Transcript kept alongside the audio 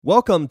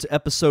Welcome to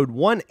episode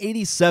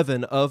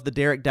 187 of the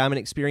Derek Diamond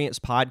Experience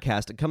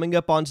podcast. And coming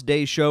up on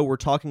today's show, we're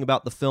talking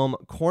about the film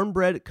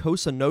Cornbread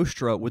Cosa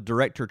Nostra with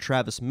director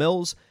Travis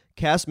Mills,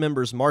 cast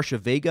members Marcia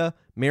Vega,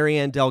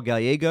 Marianne Del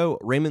Gallego,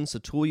 Raymond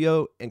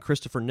Soutullo, and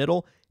Christopher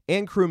Knittel,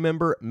 and crew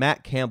member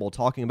Matt Campbell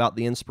talking about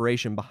the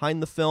inspiration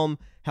behind the film,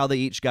 how they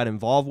each got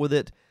involved with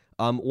it,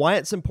 why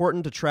it's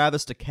important to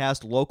Travis to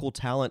cast local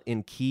talent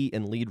in key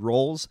and lead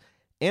roles,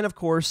 and of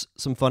course,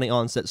 some funny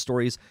on-set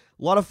stories.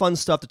 A lot of fun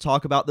stuff to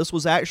talk about. This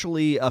was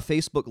actually a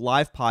Facebook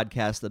Live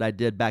podcast that I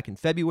did back in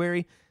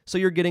February, so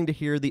you're getting to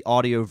hear the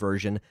audio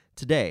version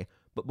today.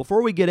 But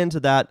before we get into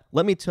that,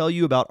 let me tell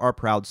you about our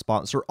proud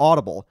sponsor,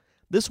 Audible.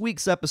 This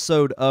week's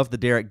episode of the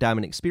Derek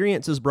Diamond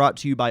Experience is brought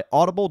to you by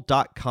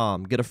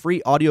Audible.com. Get a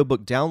free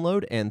audiobook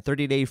download and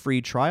 30-day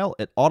free trial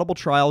at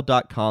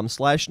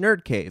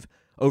audibletrial.com/nerdcave.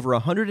 Over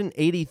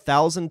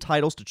 180,000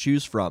 titles to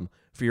choose from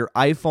for your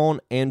iPhone,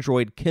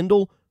 Android,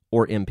 Kindle,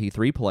 or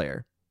MP3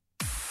 player.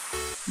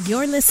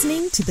 You're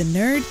listening to the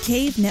Nerd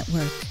Cave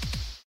Network.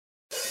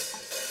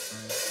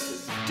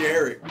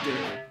 Derek.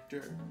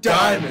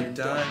 Diamond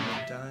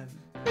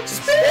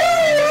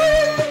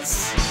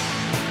Experience!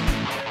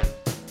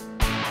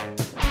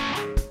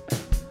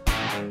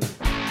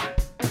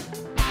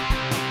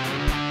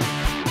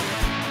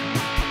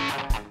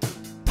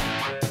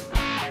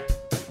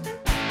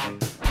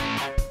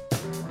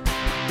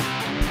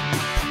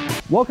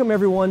 Welcome,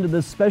 everyone, to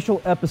this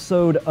special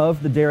episode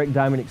of the Derek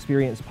Diamond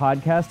Experience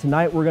podcast.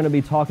 Tonight, we're going to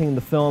be talking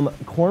the film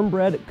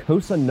Cornbread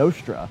Cosa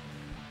Nostra.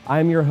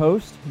 I'm your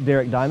host,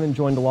 Derek Diamond,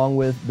 joined along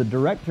with the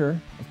director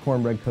of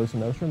Cornbread Cosa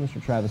Nostra,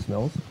 Mr. Travis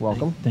Mills.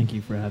 Welcome. Thank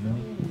you for having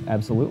me.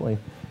 Absolutely.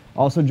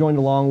 Also joined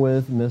along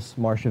with Miss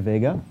Marcia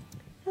Vega.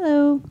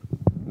 Hello.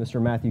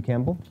 Mr. Matthew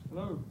Campbell.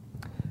 Hello.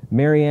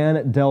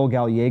 Marianne Del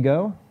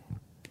Gallego.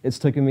 It's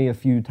taken me a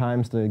few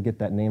times to get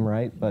that name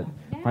right, but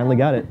finally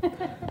got it.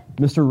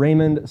 Mr.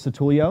 Raymond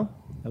Soutullo.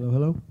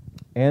 Hello.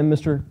 And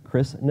Mr.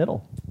 Chris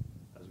Knittel.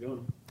 How's it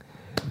going?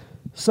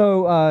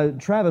 So,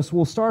 Travis,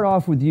 we'll start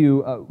off with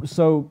you.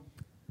 So,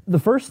 the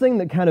first thing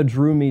that kind of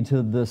drew me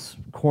to this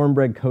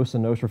Cornbread Cosa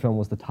Nostra film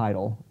was the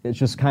title. It's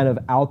just kind of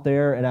out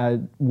there, and I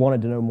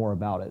wanted to know more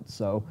about it.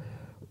 So,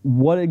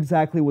 what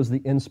exactly was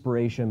the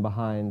inspiration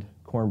behind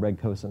Cornbread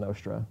Cosa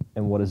Nostra,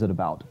 and what is it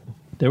about?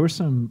 There was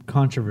some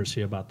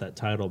controversy about that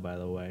title, by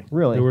the way.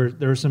 Really?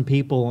 There were some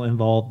people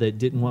involved that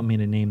didn't want me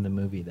to name the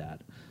movie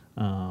that.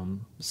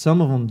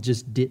 Some of them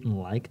just didn't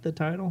like the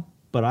title,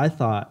 but I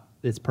thought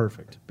it's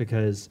perfect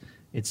because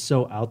it's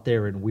so out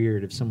there and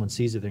weird. If someone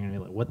sees it, they're going to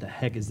be like, what the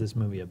heck is this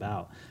movie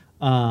about?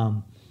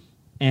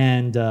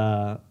 And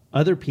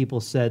other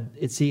people said,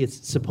 it's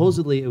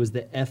supposedly it was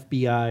the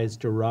FBI's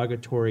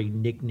derogatory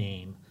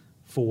nickname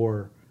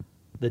for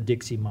the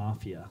Dixie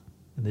Mafia.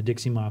 And the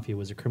Dixie Mafia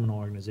was a criminal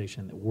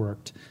organization that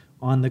worked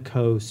on the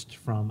coast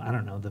from, I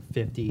don't know, the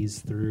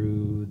 50s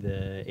through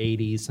the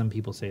 80s. Some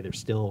people say they're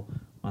still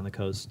on the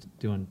coast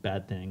doing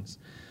bad things.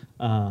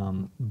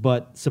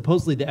 But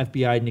supposedly the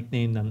FBI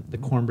nicknamed them the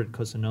Cornbread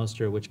Cosa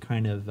Nostra, which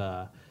kind of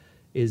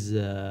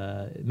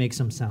makes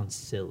them sound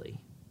silly.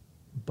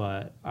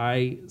 But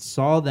I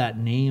saw that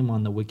name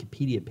on the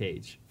Wikipedia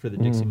page for the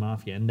Dixie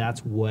Mafia, and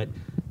that's what,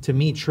 to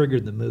me,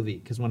 triggered the movie.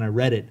 Because when I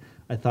read it,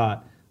 I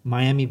thought,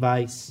 Miami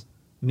Vice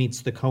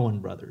meets the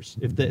Coen brothers.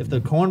 If the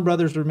Coen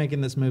brothers were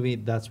making this movie,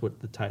 that's what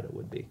the title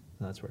would be.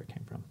 And that's where it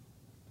came from.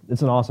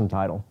 It's an awesome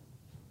title.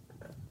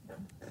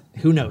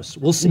 Who knows?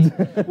 We'll see.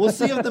 We'll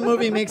see if the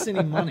movie makes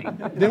any money.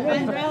 Then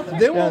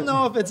we'll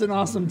know if it's an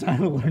awesome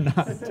title or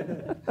not.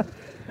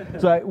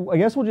 So I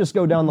guess we'll just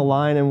go down the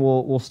line, and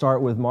we'll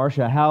start with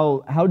Marcia.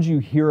 How'd you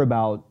hear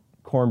about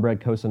Cornbread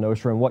Cosa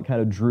Nostra, and what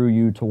kind of drew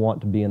you to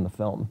want to be in the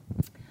film?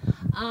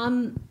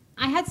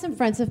 I had some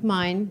friends of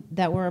mine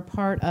that were a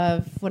part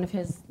of one of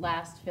his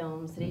last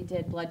films that he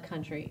did, Blood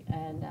Country,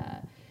 and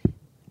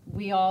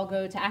we all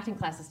go to acting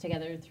classes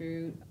together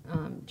through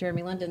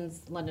Jeremy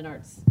London's London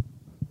Arts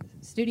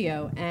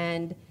Studio,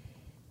 and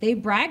they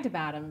bragged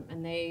about him,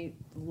 and they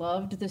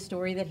loved the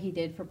story that he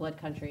did for Blood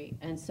Country.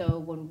 And so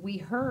when we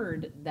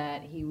heard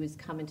that he was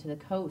coming to the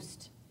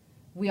coast,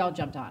 we all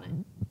jumped on it,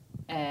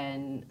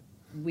 and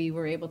we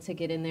were able to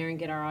get in there and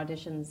get our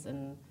auditions,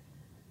 and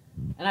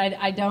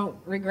I don't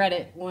regret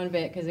it one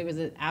bit because it was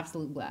an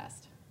absolute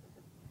blast.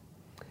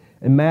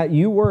 And Matt,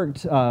 you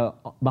worked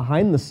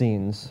behind the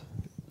scenes.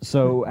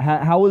 So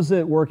how was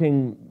it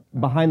working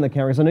behind the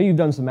camera? Because I know you've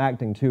done some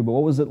acting too, but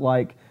what was it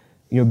like,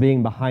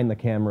 being behind the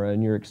camera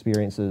and your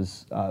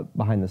experiences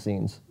behind the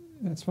scenes?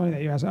 It's funny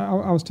that you asked.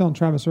 I was telling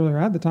Travis earlier,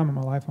 I had the time of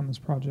my life on this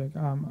project.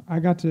 I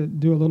got to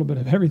do a little bit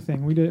of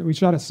everything. We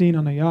shot a scene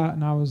on a yacht,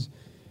 and I was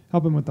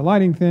helping with the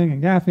lighting thing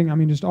and gaffing. I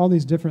mean, just all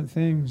these different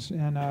things.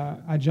 And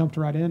I jumped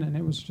right in, and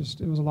it was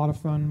a lot of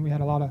fun. We had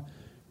a lot of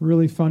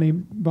really funny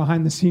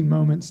behind-the-scene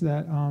moments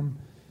that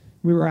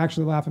we were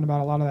actually laughing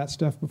about a lot of that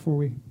stuff before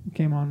we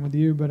came on with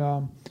you.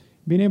 But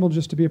being able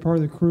just to be a part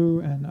of the crew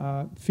and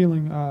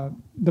feeling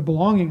the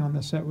belonging on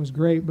the set was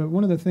great. But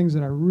one of the things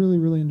that I really,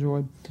 really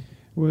enjoyed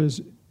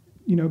was,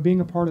 being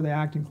a part of the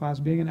acting class,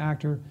 being an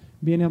actor,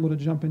 being able to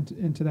jump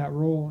into that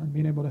role and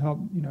being able to help,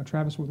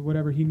 Travis with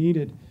whatever he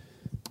needed,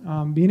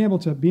 being able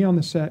to be on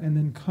the set and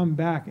then come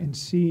back and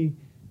see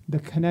the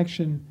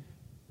connection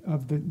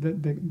of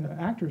the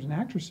actors and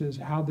actresses,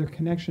 how their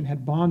connection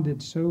had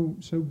bonded so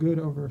good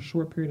over a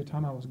short period of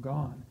time I was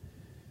gone.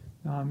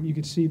 You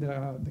could see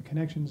the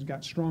connections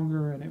got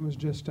stronger, and it was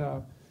just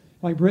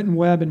like Britton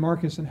Webb and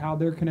Marcus and how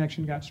their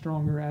connection got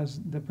stronger as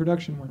the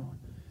production went on.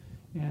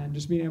 And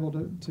just being able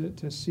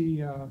to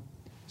see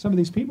some of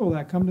these people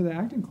that come to the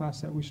acting class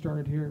that we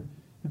started here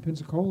in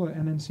Pensacola,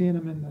 and then seeing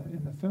them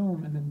in the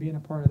film, and then being a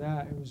part of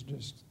that,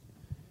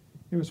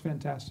 it was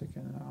fantastic,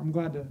 and I'm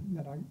glad that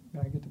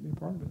I get to be a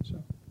part of it.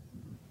 So,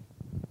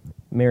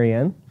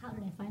 Marianne? How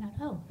did I find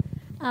out?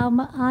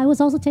 I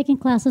was also taking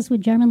classes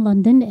with Jeremy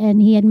London,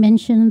 and he had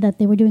mentioned that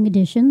they were doing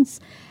auditions.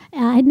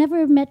 I had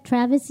never met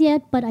Travis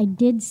yet, but I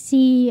did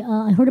see,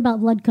 I heard about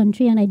Blood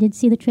Country, and I did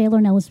see the trailer,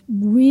 and I was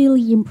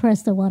really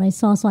impressed at what I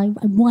saw, so I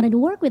wanted to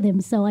work with him.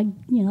 So I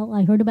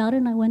heard about it,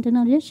 and I went and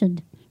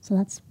auditioned. So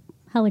that's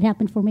how it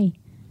happened for me.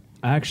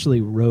 I actually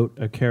wrote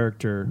a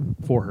character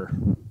for her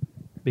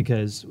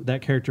because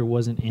that character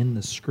wasn't in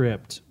the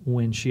script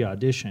when she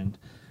auditioned,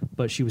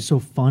 but she was so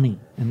funny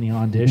in the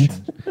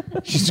audition.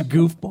 She's a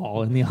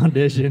goofball in the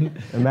audition.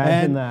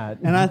 Imagine that.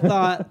 And I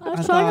thought, I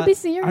was trying to be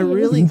serious. I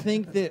really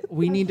think that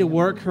we need to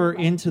work her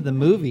into the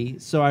movie,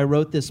 so I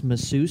wrote this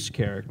masseuse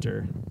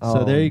character. Oh.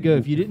 So there you go.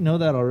 If you didn't know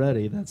that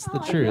already, that's the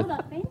truth. I know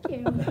that. Thank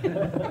you.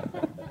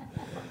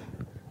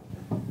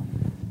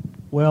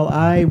 Well,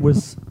 I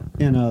was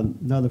in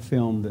another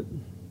film that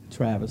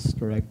Travis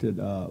directed.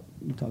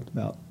 We talked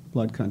about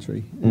Blood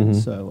Country, and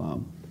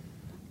so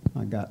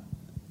I got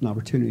an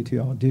opportunity to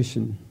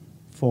audition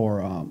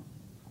for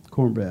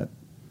Cornbread,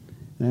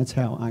 and that's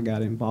how I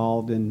got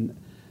involved. And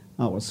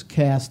I was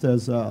cast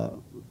as the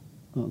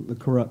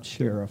corrupt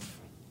sheriff,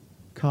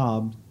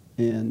 Cobb,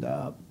 and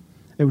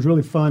it was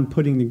really fun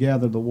putting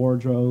together the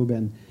wardrobe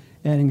and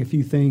adding a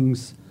few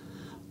things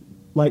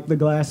like the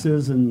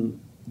glasses and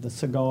the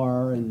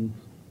cigar, and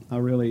I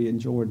really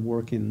enjoyed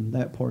working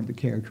that part of the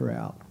character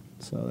out.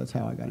 So that's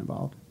how I got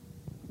involved.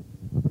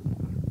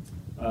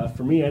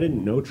 For me, I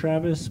didn't know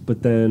Travis,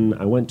 but then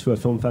I went to a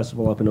film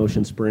festival up in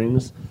Ocean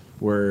Springs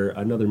where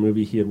another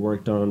movie he had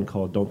worked on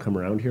called Don't Come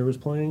Around Here was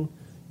playing,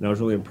 and I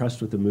was really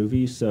impressed with the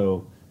movie.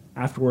 So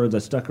afterwards, I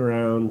stuck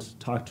around,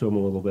 talked to him a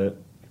little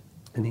bit,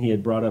 and he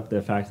had brought up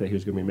the fact that he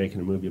was going to be making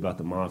a movie about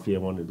the mafia,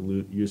 wanted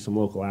to use some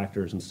local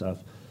actors and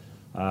stuff.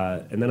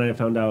 And then I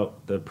found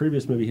out the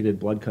previous movie he did,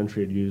 Blood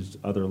Country, had used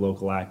other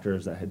local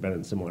actors that had been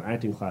in similar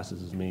acting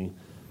classes as me.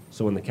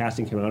 So when the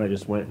casting came out, I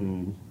just went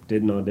and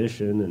did an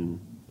audition, and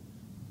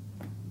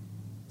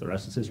the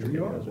rest is history.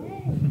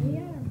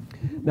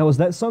 Now, was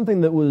that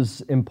something that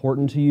was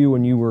important to you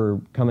when you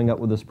were coming up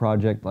with this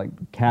project, like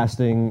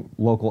casting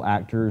local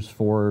actors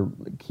for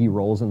key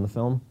roles in the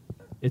film?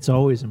 It's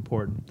always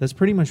important. That's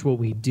pretty much what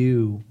we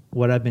do.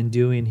 What I've been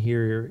doing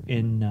here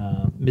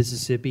in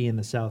Mississippi in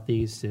the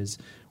Southeast is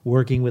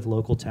working with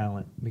local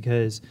talent,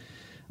 because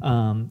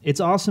it's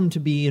awesome to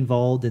be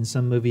involved in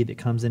some movie that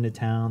comes into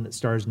town that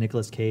stars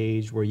Nicolas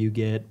Cage, where you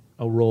get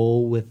a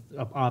role with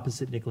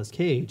opposite Nicolas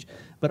Cage,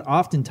 but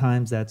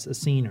oftentimes that's a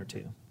scene or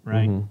two,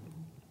 right? Mm-hmm.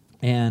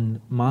 And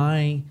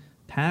my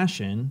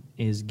passion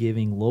is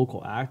giving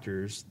local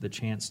actors the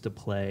chance to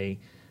play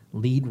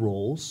lead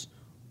roles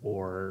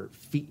or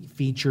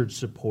featured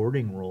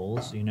supporting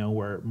roles,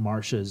 where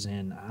Marcia's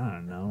in, I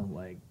don't know,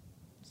 like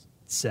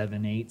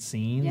 7-8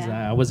 scenes.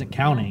 Yeah. I wasn't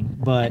counting,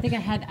 but I think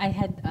I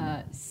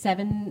had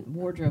 7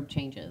 wardrobe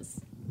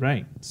changes.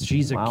 Right.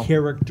 She's a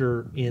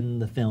character in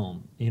the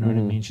film. You know what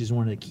I mean? She's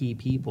one of the key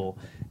people.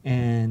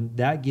 And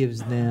that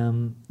gives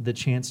them the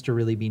chance to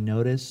really be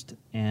noticed,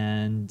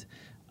 and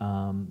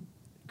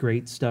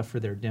great stuff for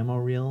their demo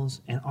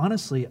reels. And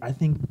honestly, I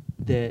think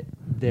that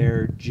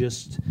they're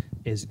just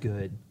as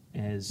good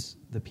as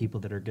the people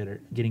that are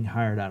getting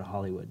hired out of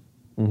Hollywood.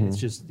 Mm-hmm. It's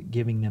just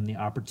giving them the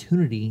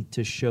opportunity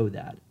to show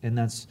that. And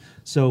that's,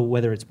 so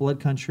whether it's Blood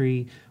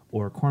Country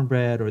or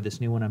Cornbread or this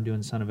new one I'm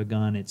doing, Son of a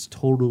Gun, it's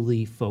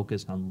totally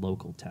focused on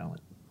local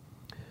talent.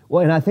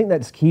 Well, and I think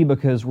that's key,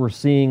 because we're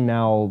seeing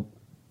now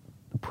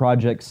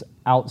projects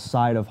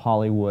outside of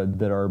Hollywood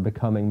that are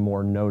becoming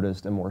more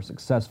noticed and more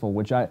successful,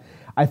 which I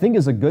think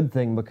is a good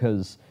thing,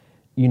 because,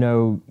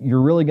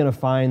 you're really going to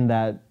find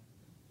that,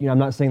 I'm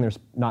not saying there's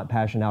not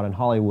passion out in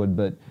Hollywood,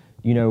 but,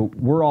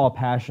 we're all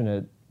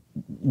passionate,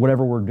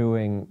 whatever we're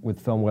doing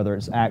with film, whether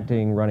it's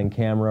acting, running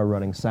camera,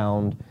 running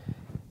sound,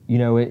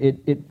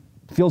 it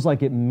feels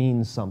like it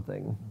means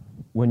something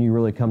when you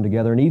really come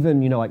together. And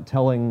even, like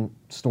telling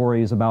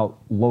stories about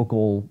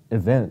local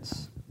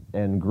events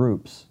and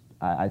groups,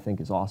 I think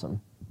is awesome.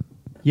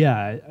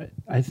 Yeah,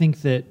 I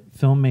think that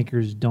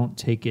filmmakers don't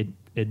take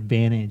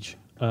advantage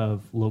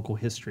of local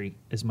history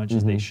as much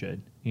as they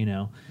should,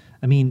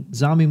 I mean,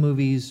 zombie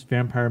movies,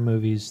 vampire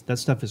movies, that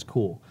stuff is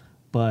cool.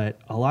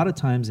 But a lot of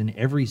times in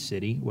every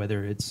city,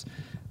 whether it's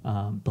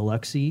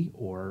Biloxi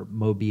or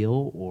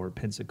Mobile or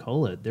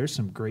Pensacola, there's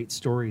some great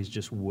stories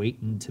just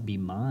waiting to be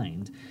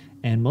mined.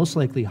 And most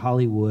likely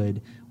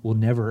Hollywood will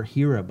never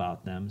hear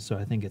about them. So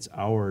I think it's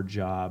our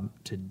job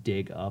to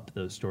dig up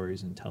those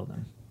stories and tell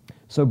them.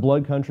 So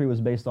Blood Country was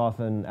based off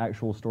an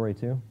actual story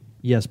too?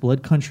 Yes,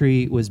 Blood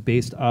Country was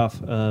based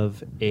off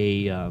of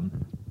a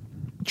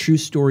true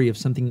story of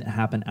something that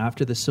happened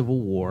after the Civil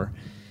War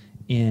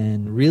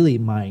in really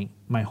my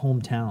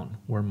hometown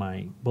where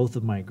both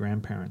of my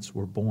grandparents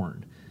were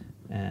born.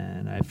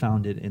 And I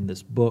found it in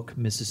this book,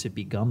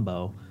 Mississippi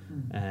Gumbo.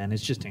 And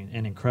it's just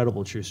an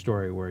incredible true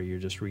story where you're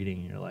just reading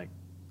and you're like,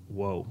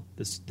 whoa,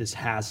 this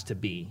has to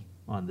be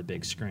on the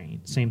big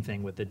screen. Same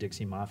thing with the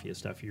Dixie Mafia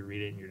stuff. You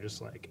read it and you're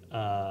just like,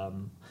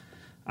 I'm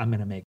going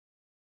to make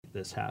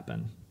this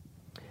happen.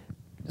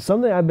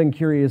 Something I've been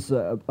curious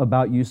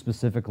about you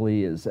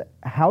specifically is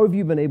how have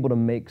you been able to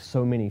make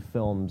so many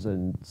films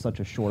in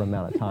such a short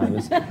amount of time?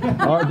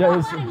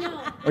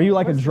 Are you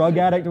like a drug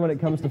addict when it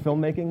comes to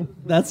filmmaking?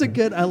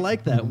 I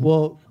like that.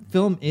 Well,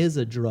 film is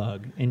a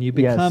drug, and you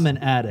become an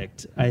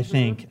addict, I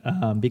think.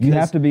 Because you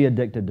have to be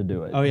addicted to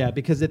do it. Oh, yeah,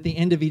 because at the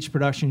end of each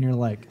production, you're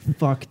like,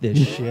 fuck this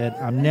shit.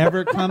 I'm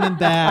never coming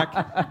back.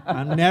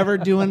 I'm never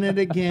doing it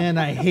again.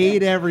 I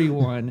hate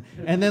everyone.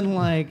 And then,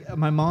 like,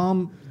 my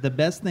mom, the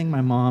best thing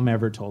my mom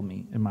ever told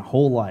me in my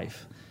whole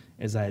life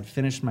is I had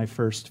finished my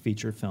first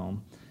feature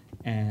film.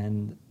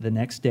 And the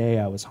next day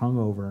I was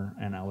hungover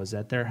and I was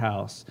at their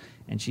house.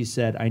 And she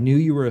said, I knew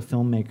you were a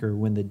filmmaker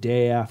when the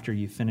day after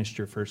you finished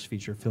your first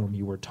feature film,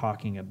 you were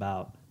talking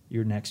about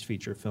your next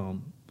feature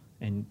film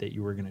and that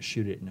you were going to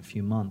shoot it in a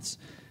few months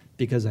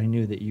because I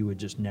knew that you would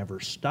just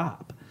never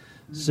stop.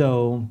 Mm-hmm.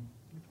 So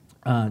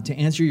to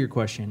answer your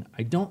question,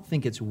 I don't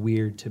think it's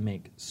weird to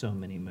make so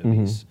many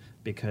movies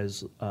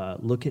because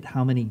look at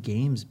how many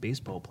games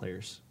baseball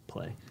players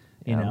play.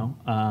 You know,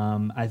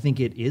 I think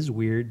it is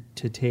weird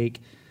to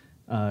take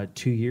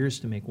 2 years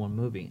to make one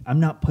movie.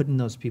 I'm not putting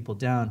those people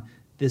down.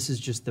 This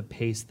is just the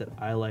pace that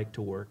I like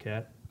to work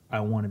at. I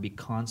want to be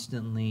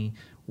constantly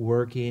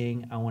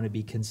working. I want to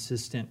be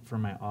consistent for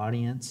my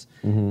audience.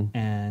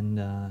 And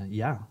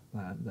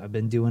I've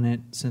been doing it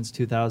since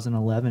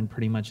 2011,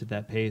 pretty much at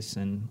that pace,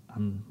 and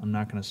I'm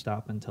not going to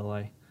stop until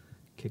I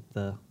kick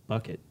the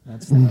bucket.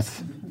 That's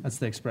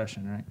the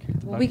expression, right? Kick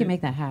the bucket. We can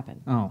make that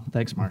happen. Oh,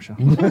 thanks, Marcia.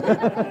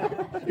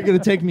 You're going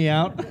to take me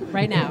out?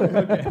 Right now.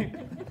 Okay.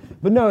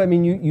 But no, I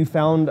mean, you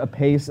found a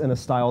pace and a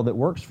style that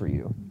works for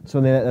you.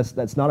 So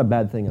that's not a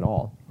bad thing at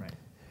all. Right.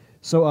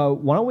 So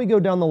why don't we go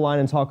down the line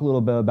and talk a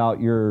little bit about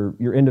your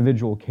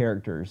individual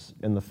characters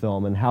in the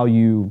film and how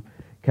you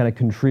kind of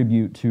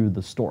contribute to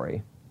the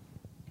story.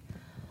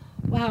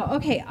 Wow,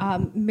 okay.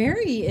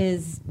 Mary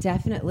is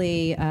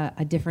definitely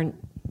a different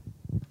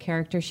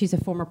character. She's a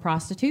former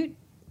prostitute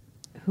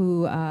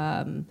who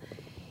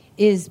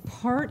is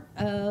part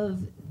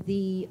of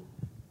the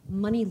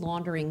money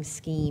laundering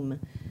scheme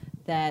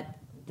that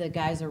the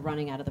guys are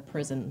running out of the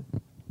prison.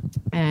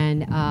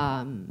 And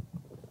I'm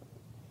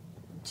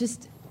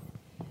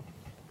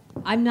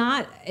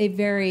not a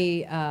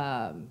very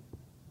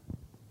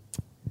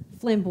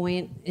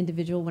flamboyant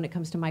individual when it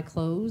comes to my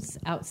clothes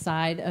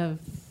outside of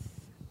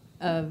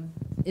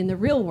in the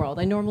real world.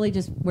 I normally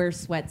just wear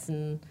sweats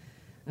and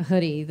a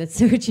hoodie. That's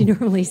what you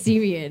normally see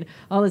me in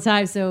all the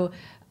time. So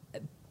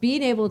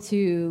being able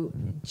to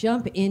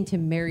jump into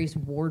Mary's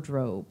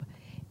wardrobe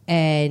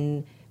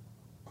and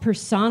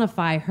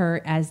personify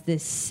her as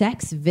this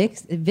sex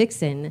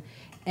vixen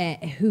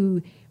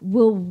who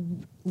will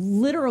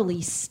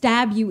literally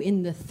stab you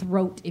in the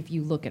throat if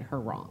you look at her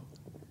wrong.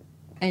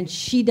 And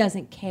she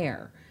doesn't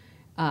care.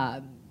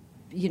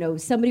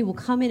 Somebody will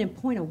come in and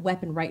point a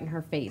weapon right in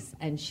her face,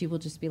 and she will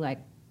just be like,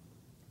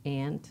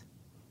 and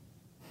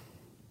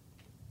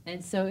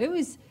so it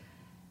was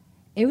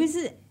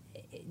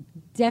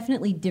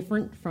definitely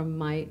different from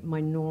my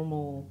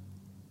normal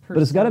persona.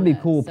 But it's got to be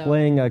cool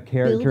playing a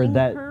character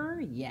that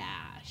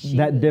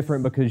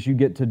different because you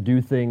get to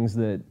do things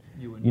that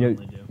you would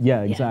normally do.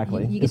 Yeah,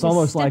 exactly. You get it's to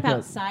almost step like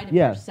outside of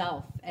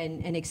yourself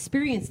and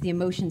experience the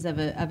emotions of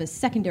a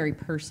secondary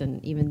person,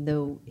 even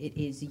though it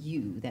is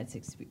you that's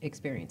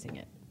experiencing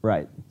it.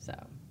 Right. So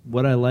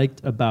what I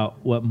liked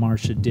about what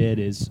Marcia did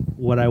is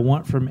what I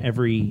want from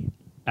every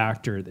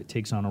actor that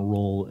takes on a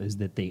role is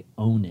that they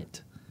own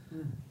it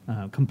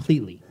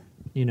completely.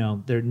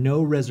 There's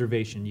no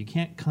reservation. You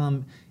can't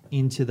come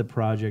into the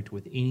project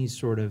with any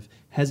sort of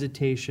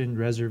hesitation,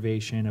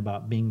 reservation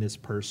about being this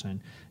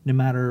person, no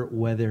matter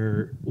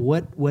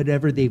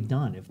whatever they've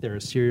done. If they're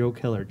a serial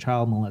killer,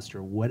 child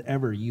molester,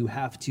 whatever, you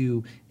have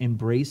to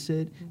embrace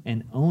it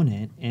and own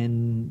it,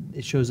 and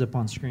it shows up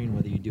on screen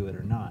whether you do it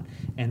or not.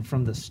 And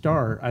from the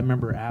start, I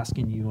remember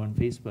asking you on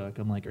Facebook,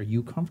 I'm like, are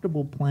you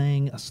comfortable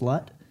playing a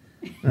slut?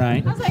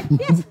 Right? I was like,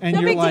 yes, and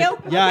no you're big like, deal.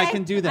 yeah, Okay, I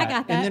can do that. I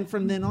got that. And then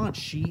from then on,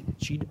 she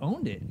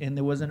owned it, and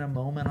there wasn't a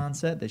moment on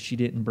set that she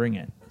didn't bring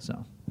it.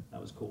 So that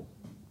was cool.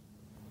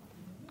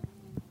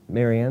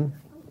 Marianne,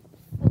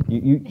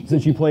 you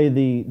since you play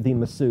the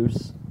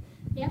masseuse.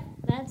 Yep,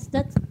 that's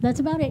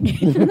about it.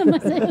 The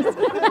masseuse.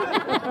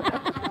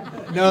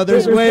 No,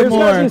 there's way There's got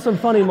to more. be some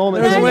funny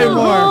moments. There's in way there.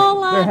 more. whole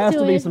lot There has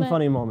to be it, some but-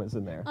 funny moments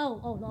in there.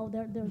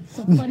 There's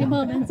some funny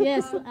moments.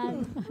 Yes.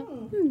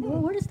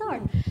 Where to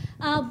start?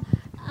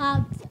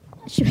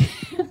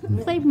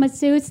 Played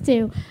masseuse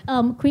to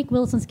Creek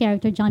Wilson's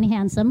character, Johnny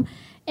Handsome,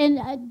 and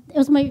it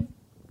was my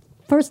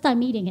first time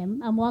meeting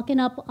him. I'm walking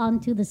up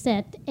onto the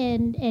set,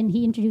 and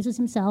he introduces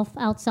himself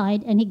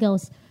outside, and he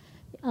goes,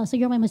 "So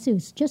you're my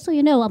masseuse. Just so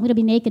you know, I'm going to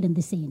be naked in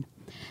this scene."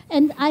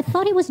 And I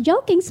thought he was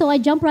joking, so I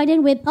jumped right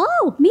in with,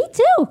 "Oh, me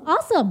too.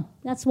 Awesome."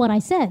 That's what I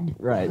said.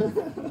 Right.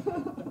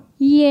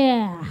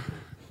 Yeah.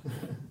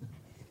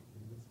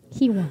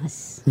 He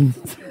was.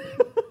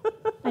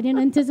 I didn't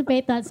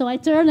anticipate that, so I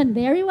turned and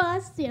there he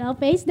was,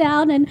 face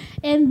down, and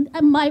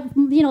my,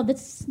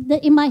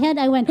 in my head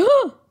I went,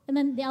 "Oh!" And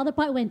then the other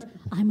part went,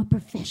 "I'm a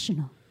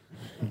professional.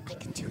 I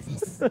can do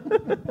this."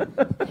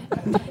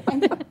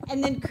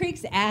 And then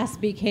Creek's ass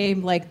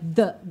became like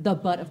the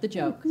butt of the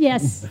joke.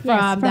 Yes, From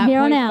from that here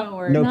on point out,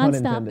 forward. No pun nonstop.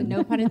 intended.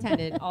 No pun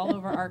intended. All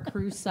over our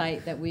cruise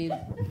site that we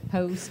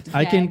post.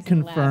 I can gags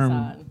and laughs confirm.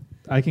 on.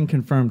 I can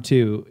confirm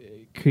too.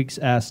 Creek's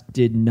ass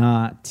did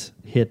not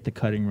hit the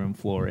cutting room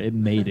floor. It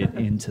made it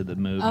into the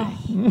movie.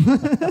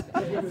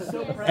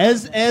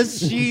 As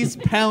she's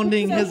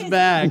pounding his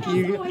back.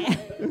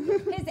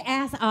 His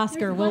ass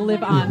Oscar will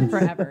live on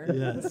forever.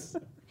 Yes.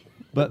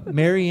 But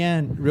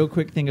Marianne, real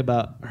quick thing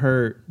about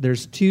her,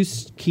 there's two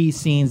key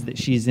scenes that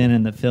she's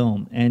in the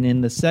film. And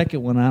in the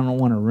second one, I don't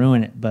want to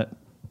ruin it, but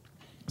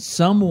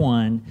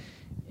someone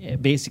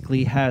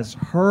basically has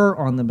her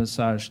on the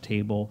massage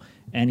table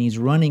and he's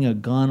running a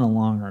gun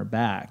along her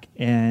back.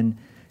 And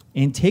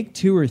in take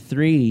 2 or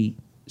 3,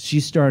 she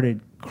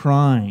started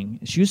crying.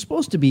 She was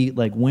supposed to be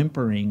like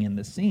whimpering in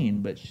the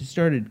scene, but she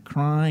started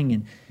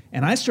crying.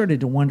 And I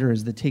started to wonder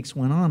as the takes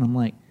went on, I'm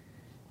like,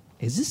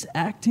 is this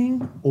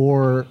acting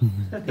or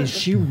is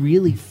she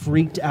really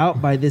freaked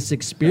out by this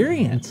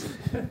experience?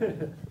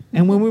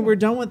 And when we were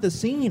done with the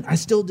scene, I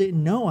still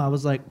didn't know. I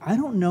was like, I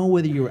don't know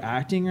whether you were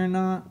acting or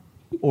not,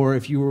 or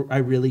if I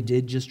really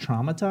did just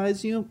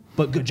traumatize you,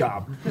 but good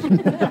job.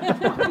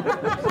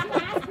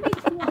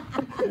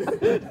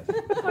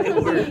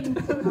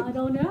 I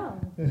don't know.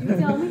 You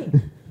tell me.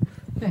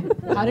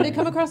 How did it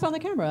come across on the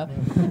camera?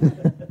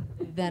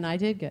 Then I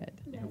did good.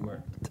 It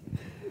worked.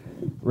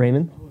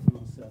 Raymond? I wasn't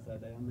on set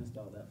that day. I missed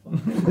all that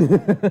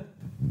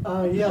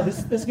fun. Yeah,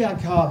 this guy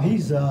Cobb,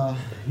 he's a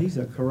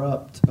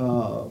corrupt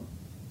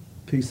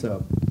piece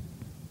of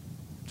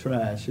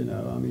trash. I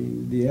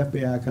mean, the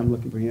FBI come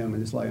looking for him,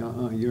 and it's like,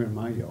 you're in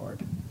my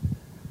yard.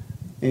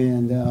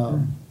 And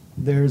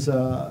there's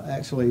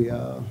actually,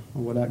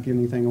 without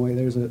giving anything away,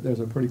 there's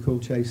a pretty cool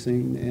chase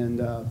scene, and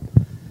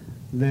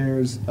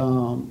there's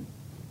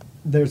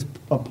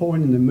a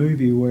point in the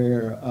movie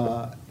where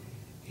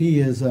he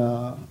is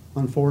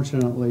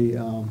unfortunately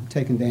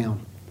taken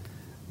down.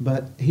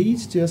 But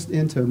he's just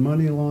into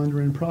money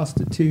laundering,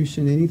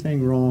 prostitution,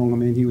 anything wrong. I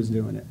mean, he was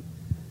doing it.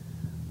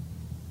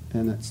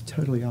 And that's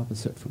totally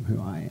opposite from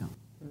who I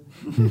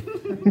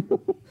am.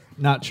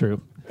 Not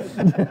true.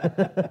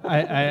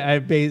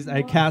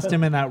 I cast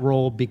him in that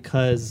role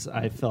because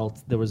I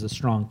felt there was a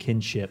strong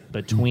kinship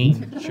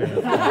between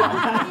Sheriff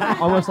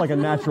Almost like a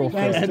natural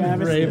fit.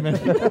 and Raymond.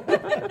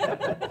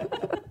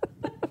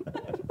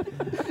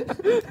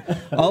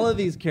 All of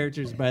these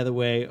characters, by the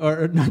way,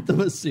 are not the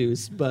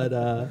masseuse, but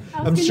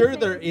I'm sure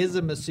there is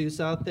a masseuse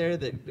out there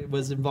that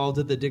was involved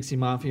with the Dixie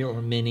Mafia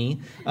or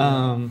Minnie.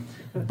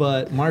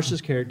 But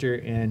Marcia's character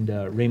and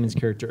Raymond's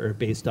character are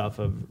based off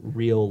of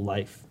real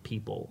life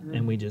people,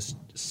 and we just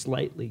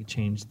slightly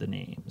changed the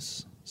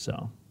names.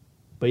 So,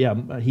 but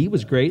yeah, he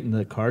was great in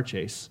the car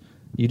chase.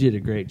 You did a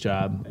great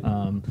job.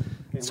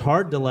 It's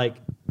hard to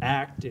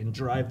act and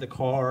drive the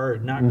car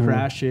and not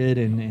crash it.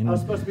 And I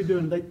was supposed to be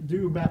they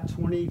do about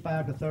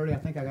 25 to 30. I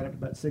think I got up to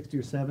about 60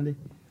 or 70.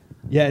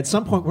 yeah, at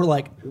some point we're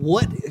like,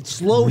 what?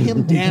 Slow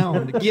him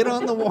down. Get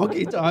on the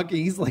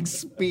walkie-talkie. He's like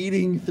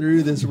speeding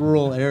through this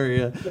rural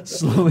area.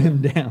 Slow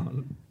him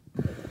down.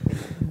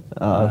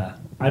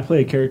 I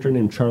play a character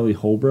named Charlie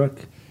Holbrook,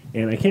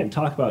 and I can't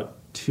talk about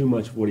too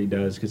much of what he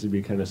does because it'd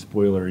be kind of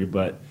spoilery,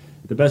 but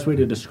the best way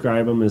to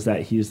describe him is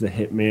that he's the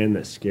hitman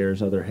that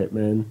scares other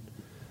hitmen.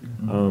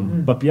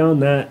 But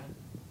beyond that,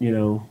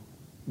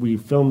 we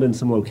filmed in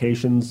some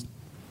locations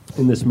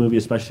in this movie,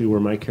 especially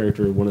where my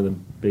character, one of the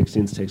big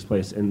scenes takes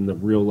place in the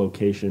real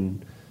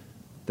location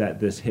that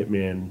this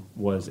hitman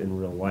was in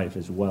real life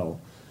as well.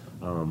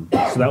 So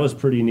that was a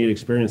pretty neat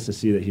experience to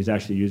see that he's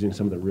actually using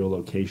some of the real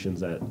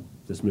locations that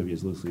this movie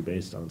is loosely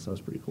based on. So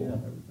that's pretty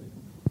cool.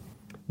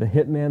 The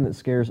hitman that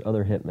scares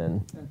other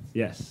hitmen.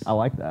 Yes. I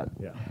like that.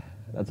 Yeah.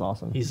 That's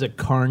awesome. He's a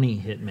carny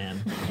hitman.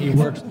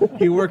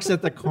 He works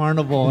at the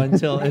carnival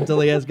until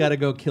he has got to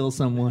go kill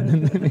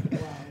someone.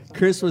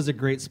 Chris was a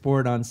great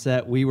sport on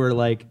set. We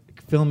were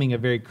filming a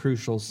very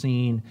crucial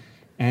scene,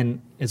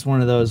 and it's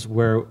one of those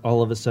where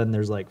all of a sudden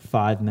there's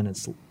 5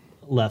 minutes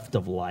left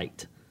of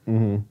light.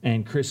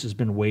 And Chris has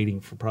been waiting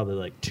for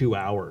probably 2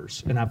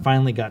 hours, and I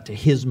finally got to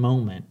his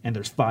moment, and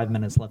there's 5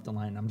 minutes left in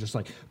line. I'm just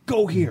like,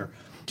 go here,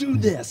 do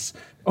this.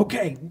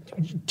 Okay,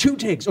 2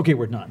 takes. Okay,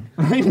 we're done.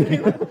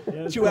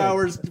 2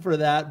 hours for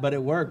that, but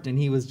it worked. And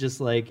he was just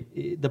like,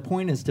 the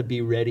point is to be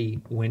ready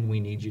when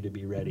we need you to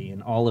be ready.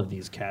 And all of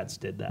these cats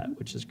did that,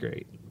 which is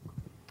great.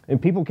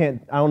 And people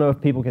can't, I don't know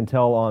if people can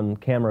tell on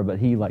camera, but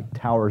he like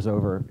towers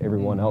over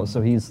everyone else.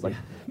 So he's like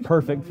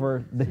perfect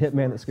for the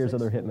hitman that scares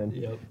other hitmen.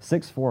 Yep.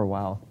 6'4",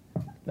 wow.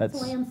 That's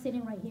why I'm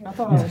sitting right here. I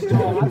thought I was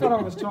tall. I thought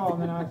I was tall,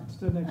 and then I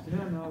stood next to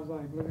him, and I was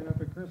like looking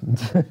up at Chris.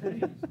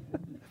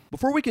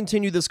 Before we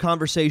continue this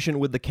conversation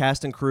with the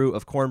cast and crew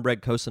of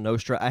Cornbread Cosa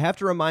Nostra, I have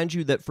to remind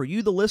you that for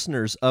you, the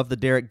listeners of the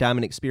Derek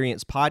Diamond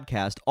Experience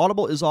podcast,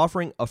 Audible is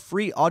offering a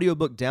free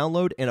audiobook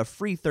download and a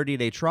free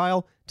 30-day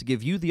trial to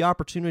give you the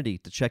opportunity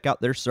to check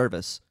out their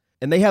service.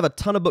 And they have a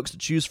ton of books to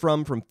choose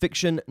from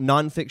fiction,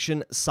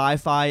 nonfiction,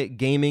 sci-fi,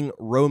 gaming,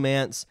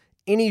 romance,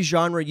 any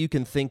genre you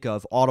can think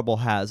of, Audible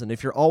has. And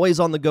if you're always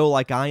on the go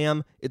like I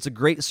am, it's a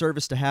great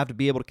service to have to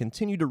be able to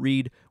continue to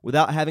read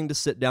without having to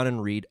sit down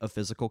and read a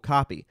physical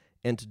copy.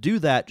 And to do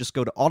that, just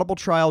go to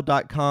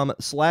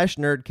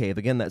audibletrial.com/nerdcave.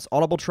 Again, that's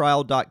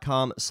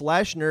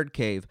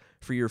audibletrial.com/nerdcave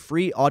for your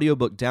free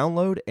audiobook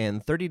download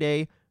and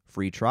 30-day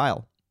free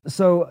trial.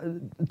 So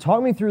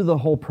talk me through the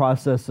whole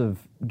process of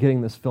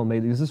getting this film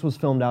made, because this was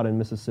filmed out in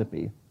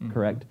Mississippi,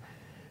 correct?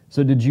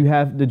 So did you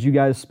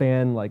guys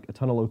span like a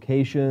ton of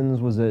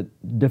locations? Was it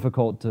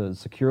difficult to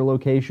secure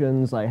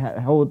locations? Like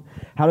how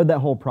did that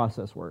whole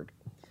process work?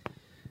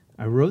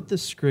 I wrote the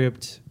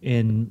script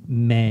in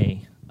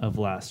May of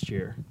last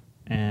year,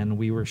 and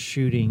we were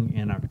shooting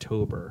in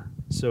October.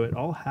 So it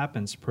all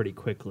happens pretty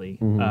quickly.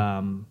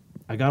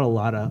 I got a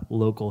lot of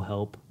local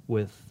help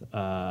with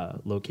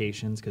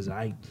locations because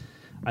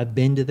I've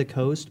been to the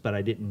coast, but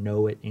I didn't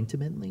know it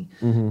intimately.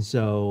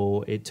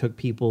 So it took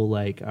people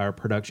like our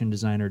production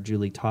designer,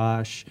 Julie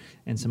Tosh,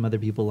 and some other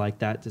people like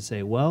that to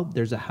say, well,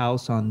 there's a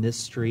house on this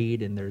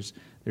street, and there's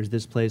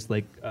this place,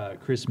 like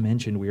Chris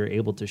mentioned, we were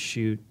able to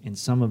shoot in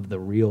some of the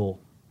real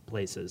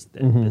places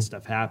that this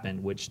stuff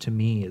happened, which to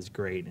me is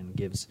great and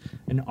gives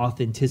an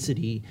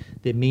authenticity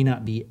that may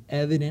not be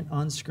evident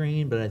on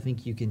screen, but I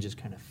think you can just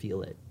kind of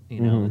feel it. You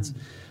know,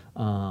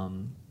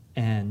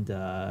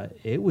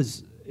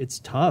 it's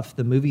tough.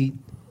 The movie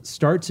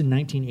starts in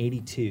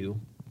 1982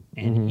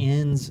 and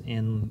ends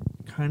in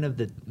kind of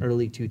the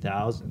early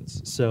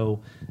 2000s.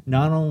 So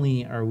not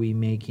only are we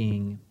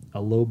making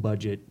a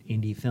low-budget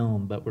indie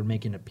film, but we're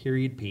making a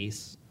period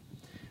piece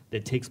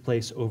that takes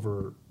place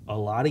over a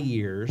lot of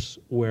years,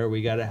 where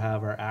we got to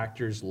have our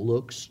actors'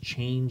 looks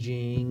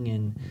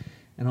changing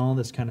and all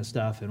this kind of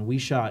stuff. And we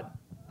shot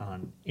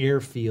on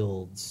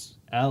airfields,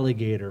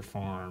 alligator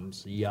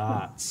farms,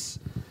 yachts.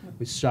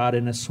 We shot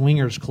in a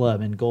swingers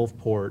club in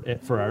Gulfport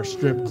for our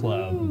strip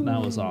club.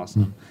 That was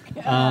awesome.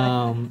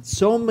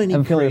 So many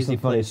I'm feeling crazy some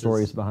funny places.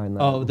 stories behind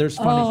that. Oh, there's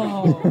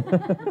funny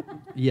stories.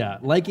 Yeah,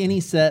 like any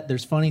set,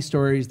 there's funny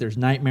stories, there's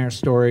nightmare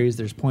stories,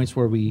 there's points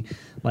where we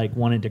like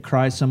wanted to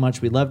cry so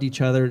much we loved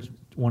each other,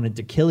 wanted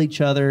to kill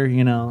each other.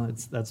 You know,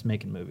 that's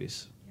making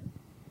movies.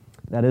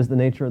 That is the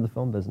nature of the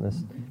film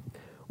business.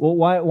 Well,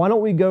 why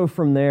don't we go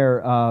from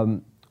there?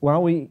 Why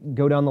don't we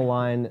go down the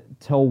line,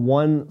 tell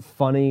one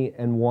funny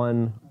and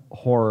one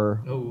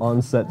horror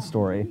on-set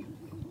story.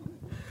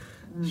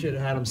 Should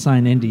have had them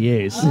sign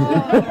NDAs.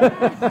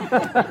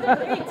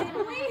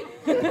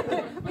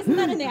 Wasn't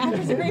that in the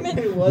actors agreement?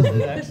 It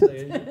wasn't,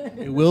 actually.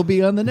 It will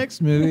be on the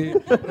next movie.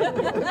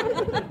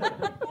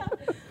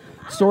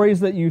 Stories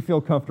that you feel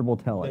comfortable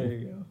telling. There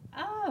you go.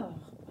 Oh,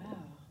 wow.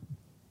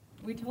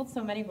 We told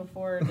so many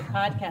before the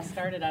podcast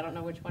started, I don't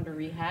know which one to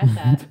rehash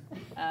that.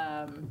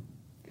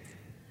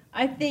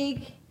 I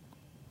think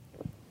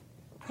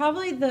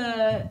probably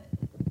the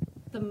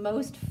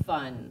most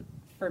fun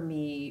for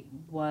me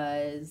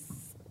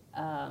was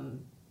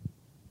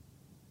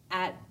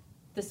at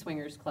the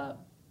Swingers Club,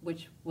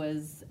 which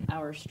was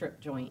our strip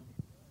joint.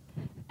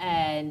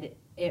 And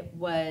it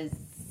was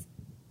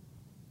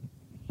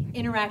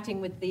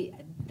interacting with the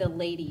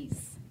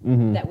ladies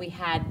that we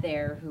had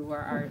there who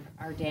were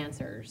our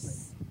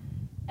dancers.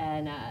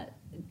 And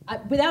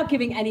without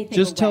giving anything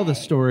Just away. tell the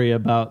story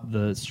about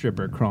the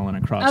stripper crawling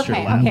across your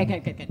lap. Okay,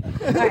 good.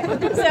 All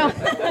right. So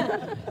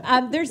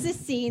there's this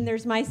scene.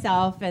 There's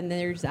myself, and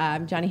there's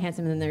Johnny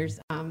Handsome, and then there's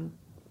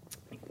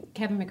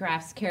Kevin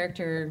McGrath's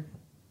character.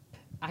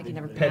 I can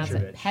never pronounce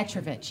it.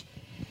 Petrovich.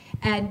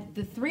 And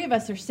the three of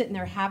us are sitting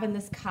there having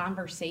this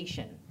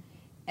conversation,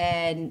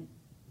 and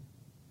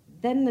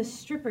then the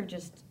stripper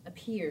just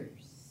appears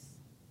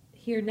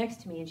here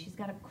next to me, and she's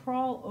got to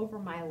crawl over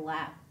my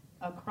lap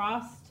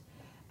across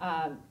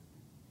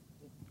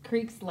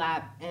Creek's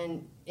lap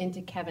and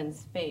into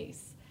Kevin's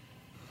face.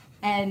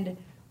 And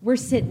we're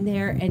sitting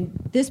there, and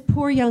this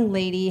poor young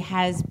lady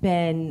has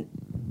been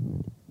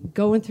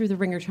going through the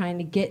ringer trying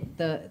to get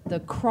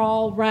the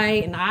crawl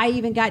right, and I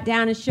even got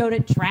down and showed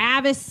it.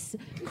 Travis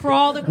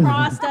crawled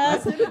across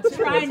us,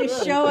 trying to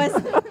show us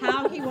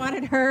how he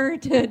wanted her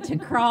to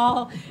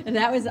crawl, and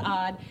that was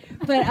odd.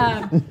 But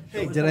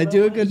Hey, did I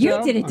do a good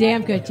job? You did a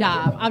damn good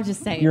job. I'm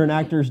just saying. You're an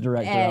actor's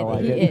director. And I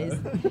like he it. is.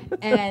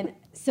 And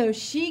so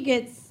she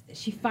gets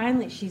she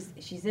finally,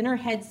 she's in her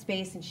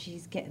headspace, and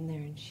she's getting there,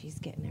 and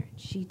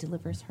she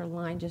delivers her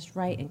line just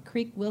right, and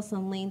Creek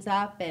Wilson leans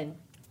up and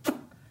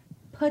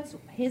puts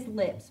his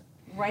lips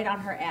right on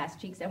her ass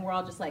cheeks, and we're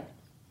all just like...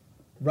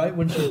 Right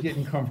when she's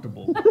getting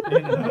comfortable.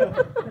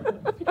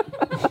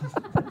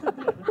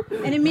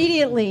 And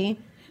immediately,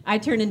 I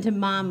turn into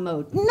mom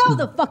mode. No,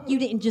 the fuck you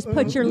didn't just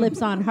put your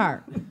lips on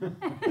her.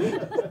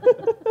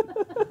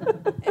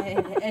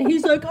 And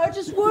he's like, I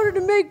just wanted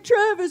to make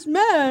Travis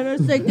mad. I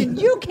was like, then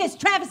you kiss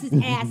Travis's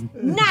ass,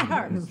 not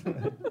hers.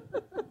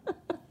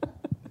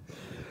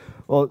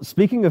 Well,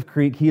 speaking of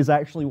Creek, he is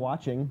actually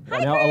watching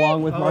right now,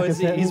 along with Marcus.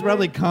 He's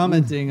probably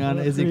commenting on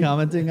it. Is he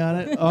commenting on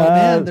it? Oh,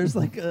 man, there's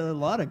like a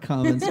lot of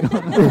comments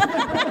going on.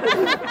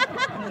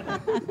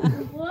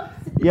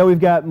 Yeah,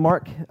 we've got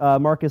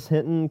Marcus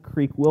Hinton,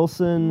 Creek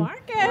Wilson.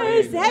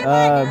 Marcus! Hey,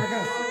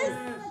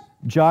 Marcus!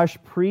 Josh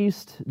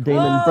Priest,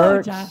 Damon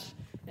Burks. Josh.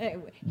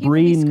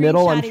 Bree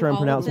Knittel, I'm sure I'm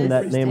pronouncing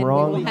that name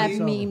wrong. We'll have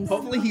memes.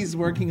 Hopefully he's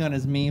working on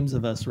his memes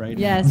of us right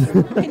now. Yes.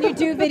 Can you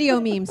do video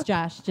memes,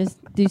 Josh? Just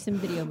do some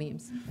video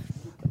memes.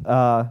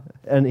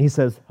 And he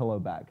says hello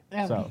back.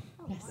 Okay. So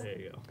Yes. There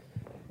you go.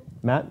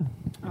 Matt?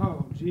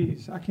 Oh,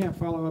 geez, I can't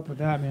follow up with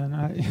that,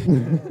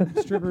 man.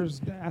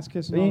 Strippers, ass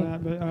kissing, all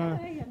that.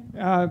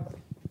 But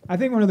I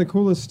think one of the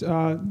coolest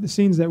the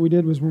scenes that we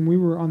did was when we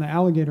were on the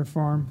alligator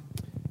farm,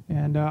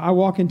 and I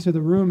walk into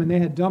the room, and they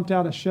had dumped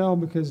out a shell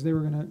because they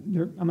were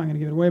I'm not gonna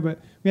give it away, but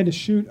we had to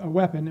shoot a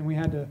weapon, and we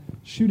had to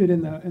shoot it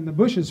in the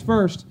bushes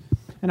first.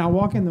 And I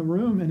walk in the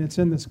room, and it's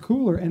in this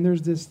cooler, and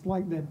there's this,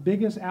 like, the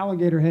biggest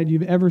alligator head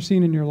you've ever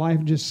seen in your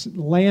life just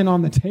laying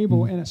on the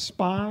table, and a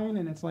spine,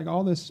 and it's like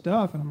all this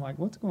stuff. And I'm like,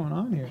 what's going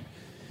on here?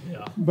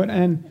 Yeah.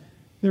 And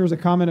there was a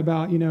comment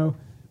about,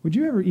 would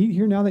you ever eat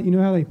here now that you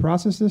know how they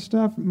process this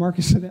stuff?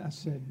 Marcus said, I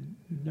said,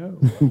 no,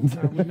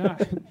 I would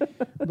not.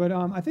 But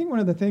I think one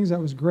of the things that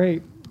was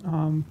great,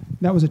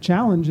 that was a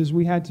challenge, is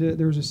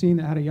there was a scene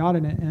that had a yacht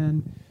in it,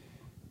 and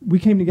we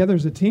came together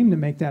as a team to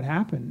make that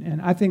happen.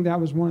 And I think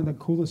that was one of the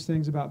coolest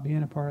things about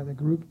being a part of the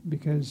group,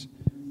 because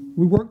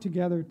we worked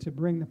together to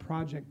bring the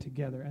project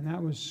together. And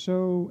that was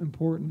so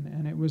important.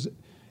 And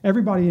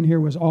everybody in here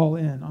was all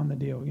in on the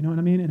deal. You know what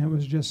I mean? And it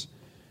was just,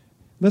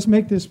 let's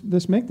make this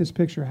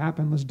picture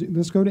happen.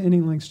 Let's go to any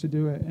lengths to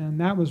do it.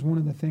 And that was one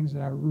of the things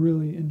that I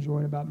really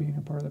enjoyed about being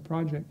a part of the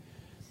project.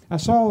 I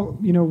saw,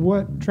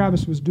 what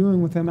Travis was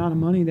doing with the amount of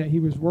money that he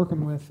was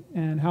working with,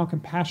 and how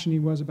compassionate he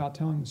was about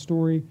telling the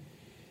story,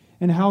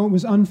 and how it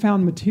was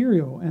unfound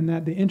material, and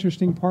that the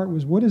interesting part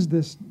was, what does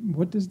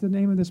the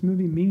name of this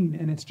movie mean?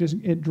 And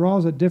it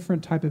draws a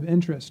different type of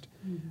interest,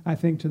 I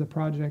think, to the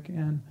project.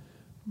 And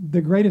the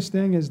greatest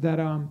thing is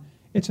that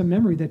it's a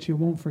memory that you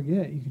won't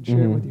forget. You can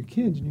share it with your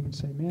kids, and you can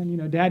say,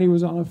 man, Daddy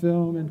was on a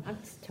film. And I'm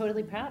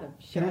totally proud of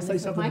Can I say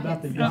something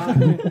about the yacht?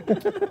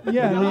 yacht?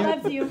 Yeah.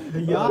 Loves you.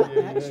 The yacht,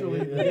 actually,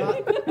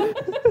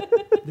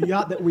 the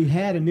yacht that we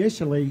had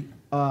initially,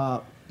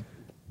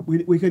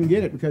 we couldn't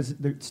get it because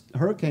the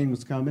hurricane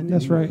was coming.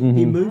 That's right.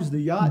 He moves the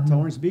yacht to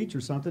Orange Beach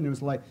or something. It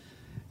was like,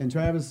 and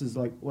Travis is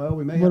like, well,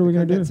 we may have to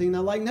cut that scene.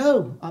 I'm like,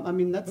 no. I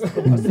mean, that's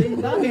a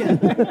scene I'm in.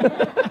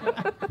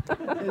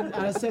 And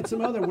I said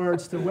some other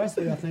words to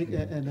Wesley, I think,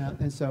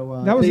 and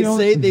so that was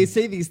they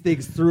say these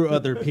things through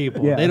other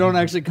people. Yeah. They don't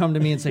actually come to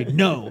me and say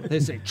no. They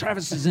say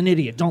Travis is an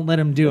idiot. Don't let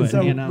him do it.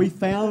 So we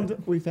found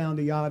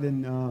a yacht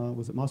in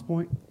was it Moss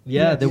Point?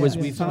 Yeah,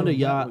 we found a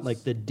yacht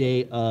like the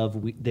day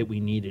that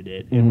we needed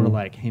it, and we're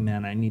like, hey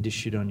man, I need to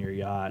shoot on your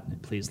yacht.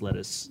 Please let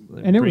us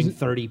bring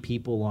 30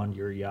 people on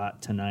your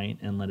yacht tonight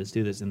and let us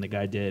do this. And the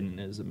guy did, and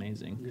it was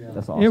amazing. Yeah.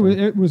 That's awesome.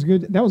 It was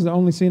good. That was the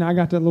only scene I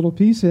got that little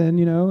piece in,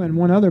 and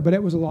one other, but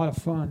it was a lot of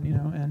fun,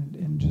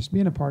 and just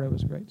being a part of it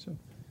was great. So,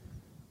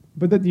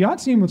 but the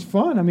yacht scene was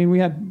fun. I mean, we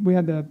had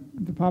the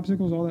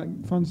popsicles, all that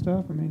fun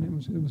stuff. I mean,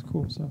 it was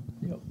cool. So,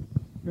 yep.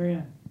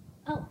 Marianne.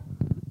 Oh,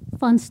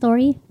 fun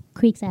story.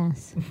 Creek's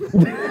ass.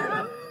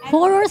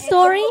 Horror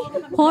story.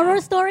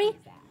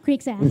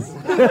 Creek's ass.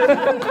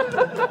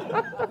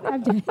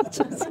 I'm doing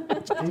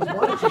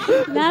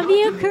it. Love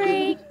you,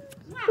 Creek.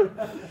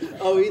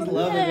 Oh, he's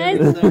loving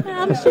it.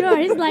 I'm sure.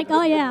 He's like,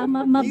 oh yeah,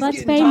 my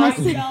butt's famous.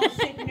 Y'all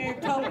sitting there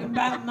talking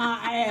about my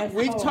ass.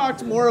 We've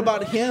talked more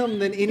about him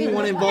than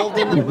anyone involved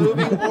in the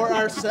movie or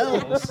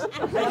ourselves.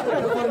 I have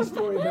a funny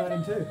story about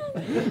him too.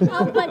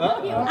 But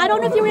I don't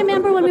know if you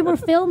remember when we were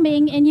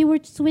filming and you were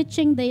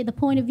switching the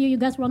point of view. You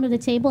guys were under the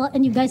table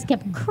and you guys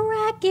kept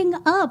cracking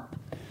up.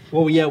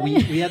 Well, yeah,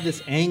 we had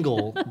this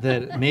angle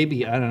that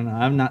maybe, I don't know,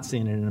 I've not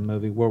seen it in a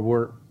movie, where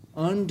we're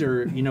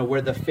under,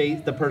 where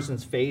the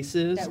person's face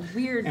is. That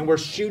weird. And we're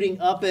shooting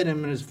up at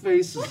him and his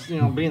face is,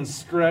 being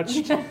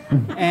stretched.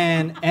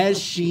 And as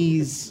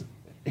she's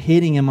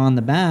hitting him on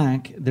the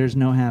back, there's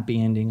no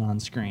happy ending on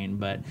screen,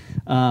 but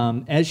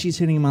as she's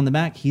hitting him on the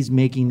back, he's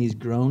making these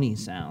groany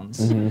sounds.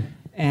 Mm-hmm.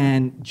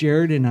 And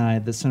Jared and I,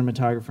 the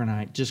cinematographer and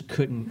I, just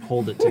couldn't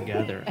hold it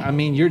together. I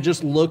mean, you're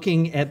just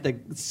looking at the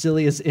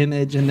silliest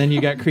image, and then you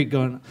got Creek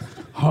going,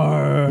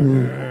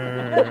 harder.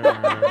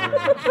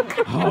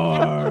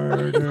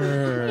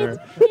 Harder.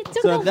 It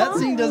took So a if that while.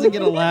 scene doesn't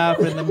get a laugh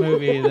in the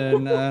movie,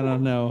 then I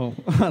don't know.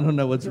 I don't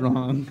know what's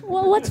wrong.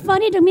 Well, what's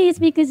funny to me is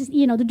because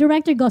the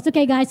director goes,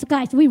 "Okay, guys,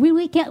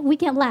 we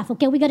can't laugh.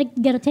 Okay, we gotta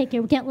get a take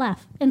here. We can't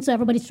laugh." And so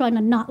everybody's trying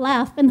to not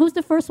laugh. And who's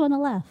the first one to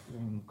laugh?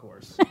 Of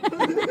course.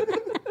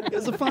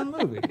 It's a fun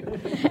movie.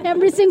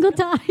 Every single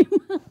time.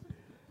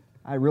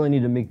 I really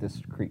need to meet this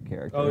Creek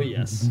character. Oh,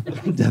 yes.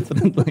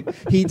 Definitely.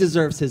 He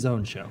deserves his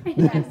own show.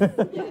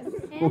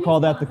 We'll call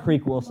that the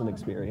Creek Wilson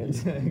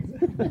experience.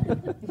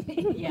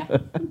 Yeah.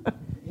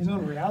 His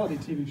own reality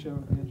TV show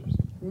would be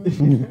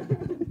interesting.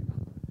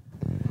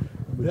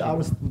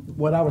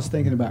 What I was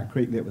thinking about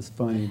Creek that was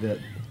funny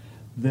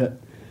that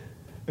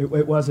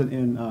it wasn't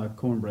in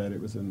Cornbread,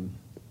 it was in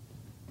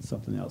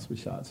something else we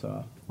shot,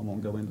 so I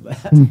won't go into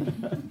that.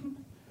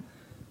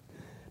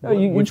 No,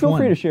 you Which feel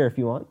one? free to share if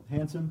you want.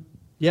 Handsome.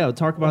 Yeah, we'll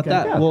talk about Okay.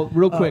 that. Yeah. Well,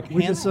 real quick,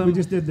 we Handsome.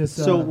 just did this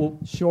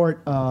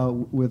short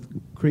with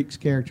Creek's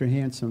character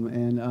Handsome,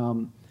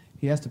 and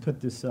he has to put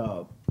this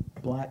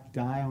black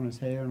dye on his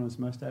hair and on his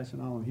mustache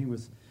and all, and he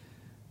was,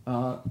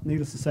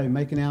 needless to say,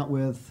 making out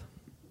with.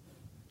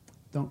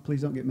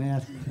 Please don't get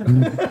mad.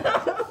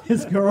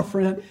 His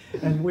girlfriend,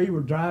 and we were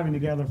driving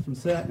together from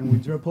set, and we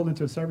pulled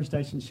into a service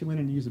station. She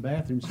went in to use the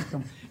bathroom.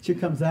 She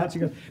comes out. She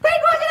goes, "Great,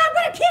 Morgan, I'm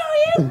going to kill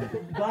you!"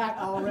 Black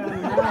all around the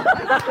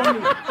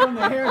mouth from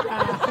the hair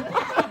dye.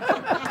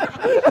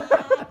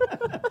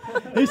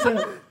 He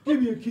said,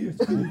 "Give me a kiss.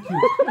 Give me a kiss."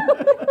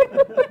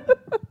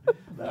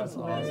 That's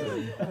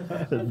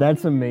awesome.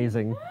 That's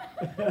amazing.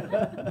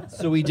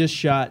 So we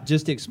just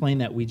to explain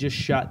that, we just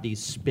shot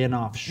these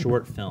spin-off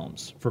short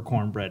films for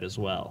Cornbread as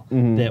well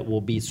that will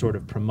be sort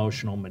of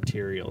promotional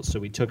materials. So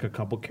we took a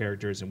couple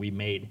characters and we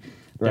made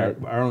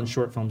our own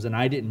short films.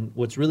 And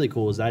what's really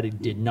cool is I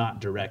did not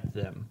direct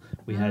them.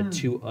 We had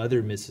two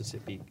other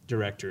Mississippi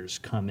directors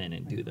come in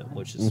and do them,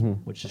 which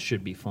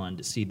should be fun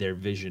to see their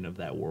vision of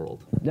that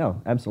world.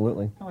 No,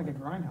 absolutely. Kind of like a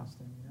Grindhouse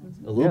thing.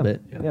 A little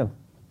bit. Yeah.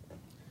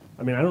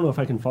 I mean, I don't know if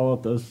I can follow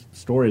up those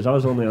stories. I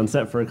was only on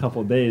set for a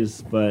couple of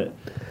days, but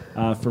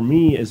for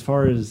me, as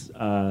far as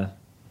a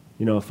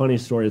funny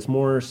story, it's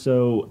more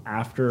so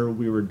after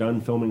we were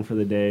done filming for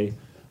the day.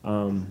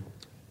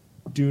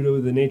 Due to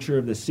the nature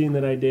of the scene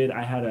that I did,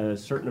 I had a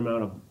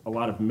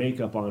lot of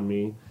makeup on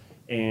me,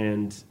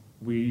 and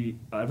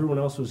everyone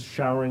else was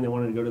showering. They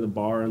wanted to go to the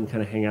bar and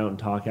kind of hang out and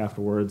talk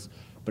afterwards.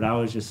 But I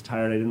was just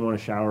tired. I didn't want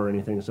to shower or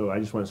anything, so I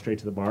just went straight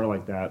to the bar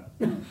like that.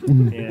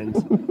 And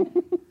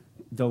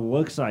the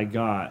looks I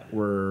got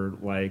were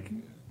like,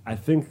 I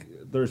think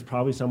there's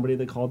probably somebody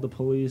that called the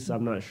police.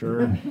 I'm not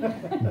sure.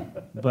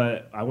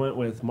 But I went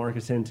with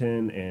Marcus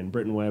Hinton and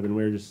Britton Webb, and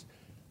we were just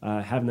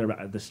having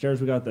the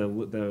stairs. We got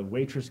the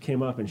waitress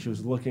came up, and she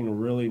was looking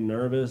really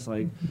nervous,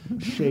 like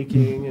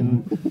shaking,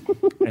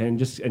 and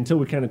just until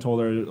we kind of told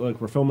her, look,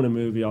 we're filming a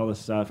movie, all this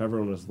stuff.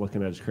 Everyone was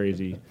looking at us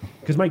crazy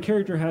because my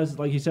character has,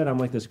 like you said, I'm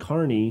like this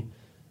carny.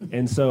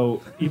 And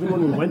so even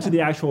when we went to the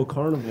actual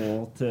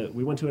carnival,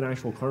 we went to an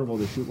actual carnival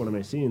to shoot one of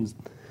my scenes,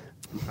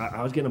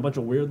 I was getting a bunch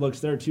of weird looks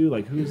there too,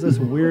 like, who's this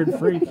weird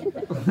freak?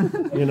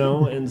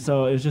 And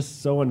so it was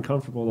just so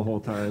uncomfortable the whole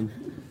time.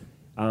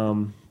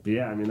 But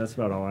yeah, I mean, that's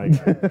about all I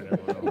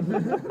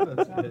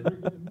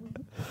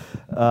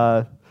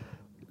got.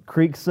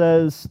 Creek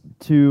says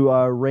to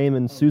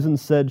Raymond, Susan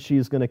said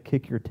she's going to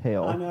kick your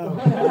tail. I know.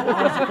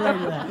 I was afraid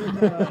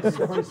of that.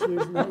 Sorry,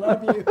 Susan. I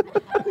love you.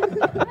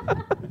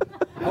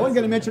 I wasn't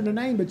going to mention her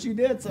name, but you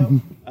did, so.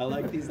 I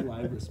like these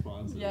live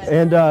responses. Yes.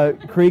 And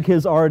Creek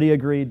has already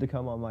agreed to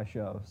come on my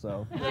show,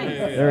 so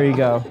there you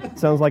go.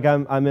 Sounds like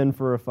I'm in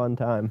for a fun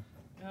time.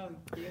 Oh,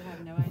 you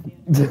have no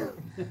idea.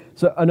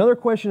 So another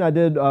question I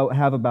did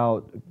have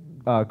about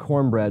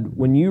Cornbread.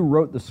 When you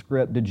wrote the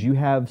script, did you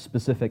have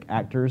specific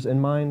actors in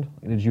mind?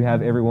 Did you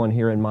have everyone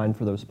here in mind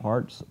for those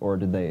parts, or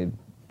did they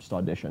just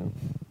audition?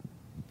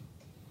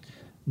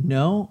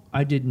 No,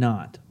 I did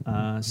not.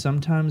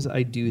 Sometimes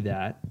I do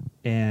that,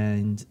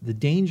 and the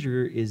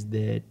danger is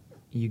that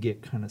you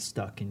get kind of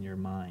stuck in your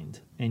mind,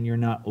 and you're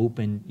not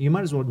open. You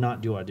might as well not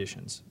do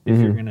auditions if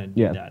you're going to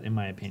do that, in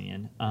my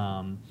opinion,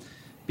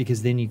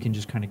 because then you can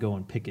just kind of go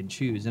and pick and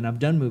choose. And I've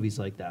done movies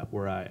like that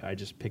where I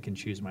just pick and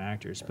choose my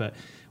actors. But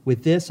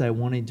with this, I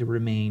wanted to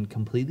remain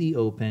completely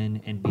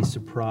open and be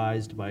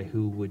surprised by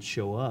who would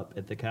show up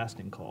at the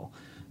casting call.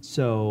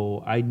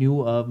 So I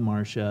knew of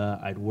Marcia.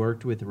 I'd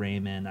worked with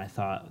Raymond. I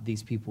thought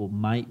these people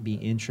might be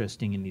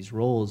interesting in these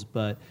roles,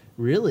 but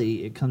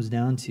really it comes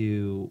down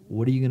to,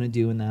 what are you going to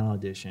do in that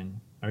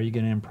audition? Are you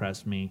going to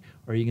impress me?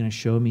 Are you going to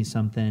show me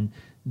something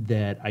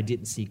that I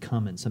didn't see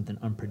coming, something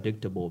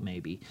unpredictable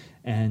maybe?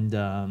 And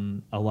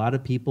a lot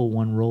of people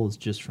won roles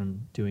just from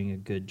doing a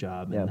good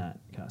job in that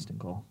casting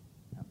call.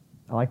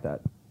 I like that.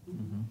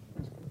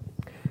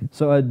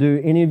 So do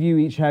any of you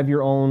each have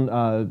your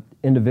own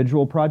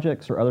individual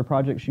projects or other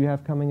projects you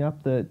have coming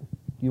up that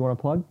you want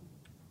to plug?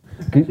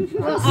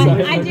 Well,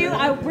 I do.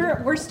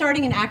 We're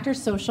starting an actor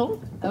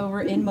social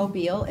over in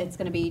Mobile. It's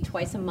going to be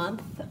twice a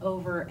month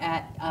over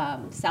at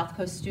South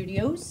Coast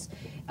Studios.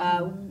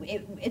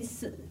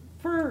 It's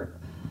for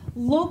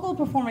local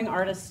performing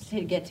artists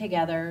to get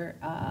together,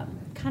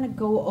 kind of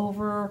go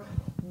over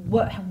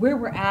where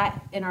we're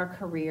at in our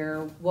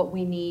career, what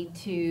we need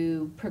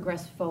to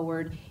progress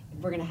forward.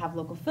 We're going to have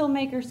local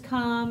filmmakers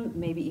come,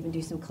 maybe even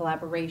do some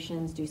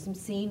collaborations, do some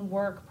scene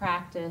work,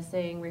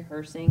 practicing,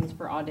 rehearsing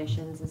for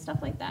auditions and stuff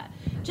like that.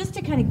 Just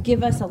to kind of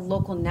give us a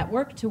local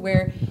network to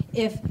where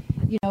if,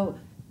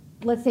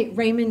 let's say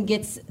Raymond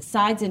gets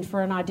sides in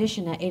for an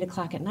audition at 8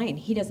 o'clock at night and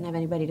he doesn't have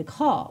anybody to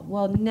call.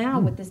 Well, now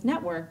with this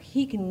network,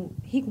 he can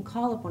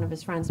call up one of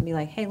his friends and be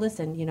like, hey,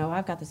 listen,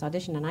 I've got this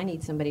audition and I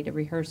need somebody to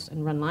rehearse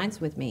and run lines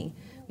with me.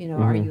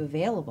 Are you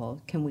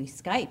available? Can we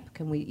Skype?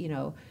 Can we,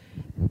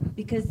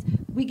 because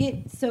we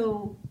get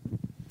so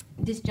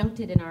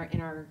disjuncted in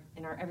our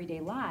everyday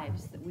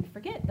lives that we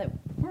forget that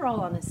we're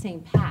all on the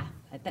same path,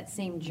 at that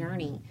same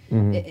journey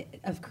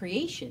of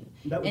creation.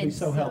 That would be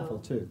so helpful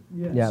too.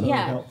 Yeah. So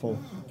helpful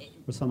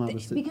for some of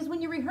us. Because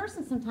when you're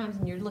rehearsing sometimes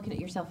and you're looking at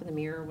yourself in the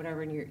mirror or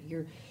whatever, and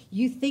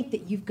you think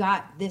that you've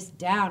got this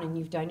down and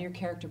you've done your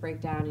character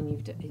breakdown and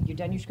you've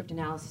done your script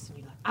analysis and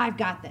you're like, I've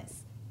got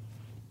this.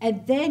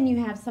 And then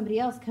you have somebody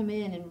else come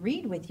in and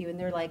read with you and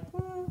they're like,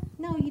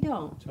 no, you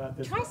don't.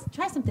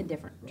 Try something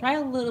different. Right. Try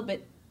a little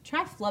bit.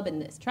 Try flubbing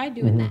this. Try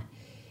doing that.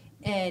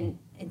 And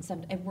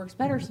it works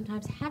better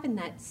sometimes having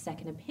that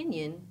second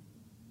opinion,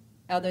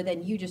 other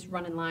than you just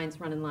running lines,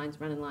 and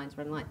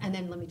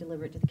then let me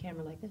deliver it to the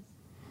camera like this,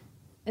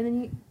 and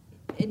then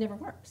it never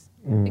works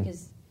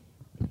because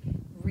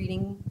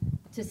reading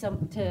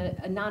to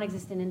a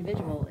non-existent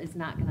individual is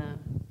not gonna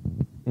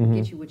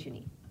get you what you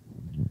need.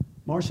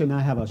 Marcia and I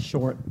have a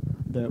short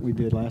that we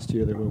did last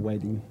year that we're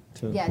waiting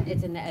to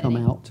it's in the come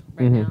editing out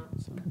right now.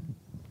 So,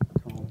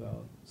 called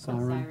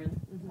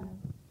Siren.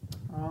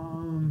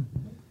 Siren.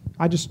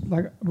 I just,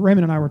 like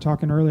Raymond and I were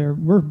talking earlier,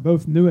 we're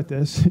both new at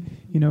this,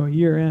 a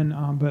year in,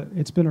 but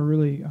it's been a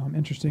really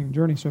interesting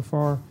journey so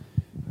far.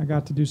 I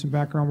got to do some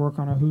background work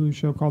on a Hulu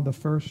show called The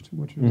First,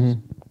 which was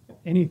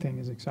anything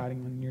is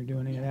exciting when you're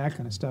doing any of that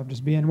kind of stuff.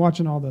 Just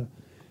watching all the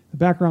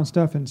background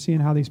stuff and seeing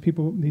how these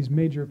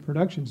major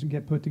productions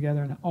get put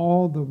together and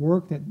all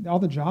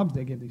the jobs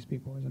they give these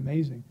people is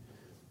amazing.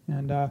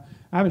 And I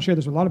haven't shared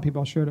this with a lot of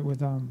people. I shared it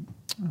with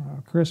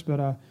Chris,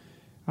 but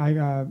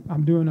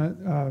I'm doing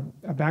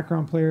a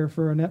background player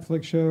for a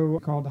Netflix show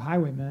called The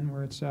Highwaymen,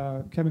 where it's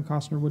Kevin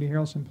Costner and Woody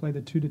Harrelson play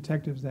the two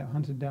detectives that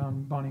hunted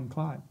down Bonnie and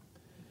Clyde.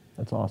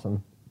 That's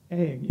awesome.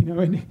 Hey,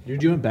 You're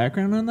doing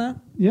background on that?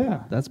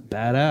 Yeah. That's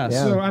badass.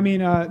 Yeah. So, I mean,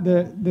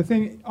 the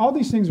thing, all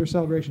these things are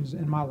celebrations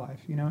in my life,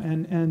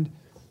 and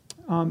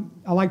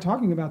I like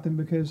talking about them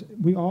because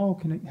we all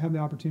can have the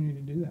opportunity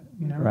to do that,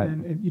 Right.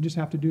 and you just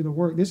have to do the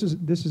work. This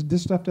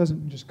stuff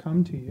doesn't just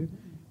come to you.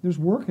 There's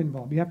work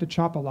involved. You have to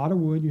chop a lot of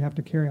wood. You have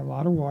to carry a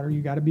lot of water.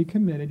 You got to be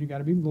committed. You got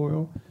to be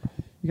loyal.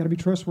 You got to be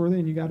trustworthy,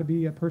 and you got to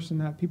be a person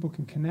that people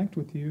can connect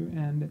with you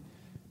and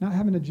not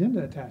have an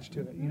agenda attached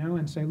to it,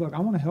 and say, look, I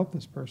want to help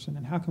this person,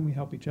 and how can we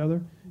help each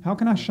other? How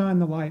can I shine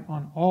the light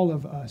on all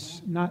of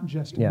us, not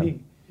just me?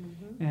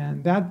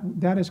 And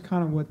that is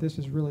kind of what this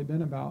has really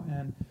been about.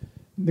 And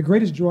the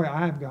greatest joy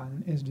I've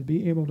gotten is to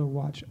be able to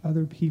watch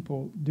other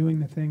people doing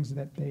the things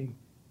that they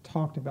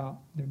talked about,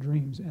 their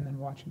dreams, and then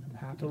watching them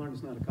happen. To learn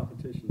it's not a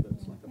competition, but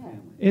it's like a family.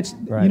 It's,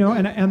 Right.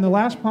 And the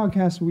last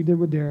podcast we did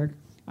with Derek,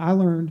 I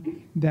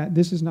learned that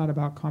this is not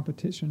about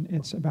competition.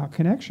 It's about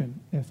connection.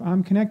 If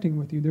I'm connecting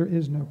with you, there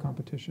is no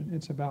competition.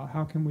 It's about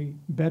how can we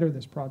better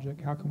this project?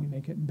 How can we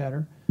make it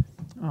better?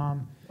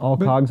 All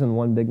cogs in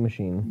one big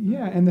machine.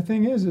 Yeah, and the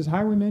thing is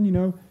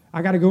Highwaymen,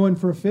 I got to go in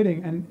for a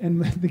fitting,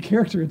 and the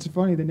character, it's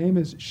funny, the name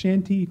is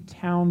Shanty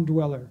Town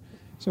Dweller.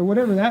 So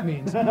whatever that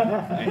means,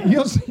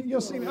 you'll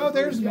see. Oh,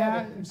 there's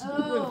Matt.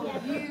 Oh,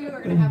 you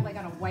are gonna have like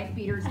on a wife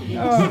beaters to get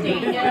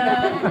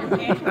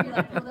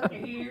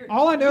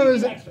All I know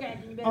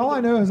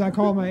is I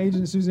called my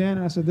agent Suzanne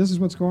and I said, "This is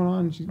what's going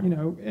on." She,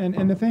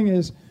 and the thing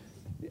is,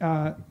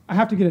 I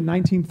have to get a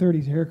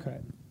 1930s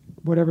haircut,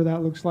 whatever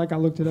that looks like. I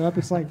looked it up.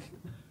 It's like,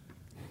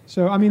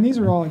 so I mean, these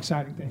are all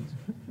exciting things.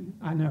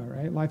 I know,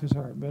 right? Life is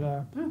hard, but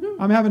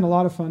I'm having a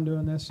lot of fun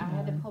doing this. I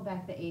had to pull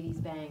back the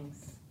 '80s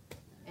bangs.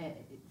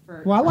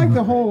 Well, I like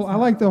the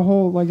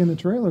whole like in the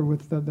trailer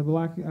with the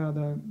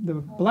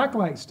black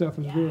light stuff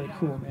was really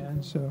cool,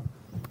 man. So,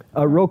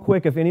 real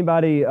quick, if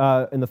anybody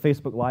in the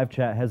Facebook Live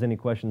chat has any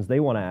questions they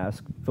want to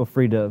ask, feel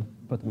free to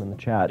put them in the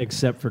chat.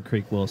 Except for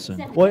Creek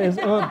Wilson. Well, it's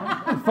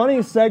funny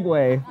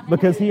segue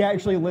because he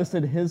actually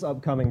listed his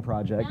upcoming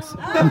projects.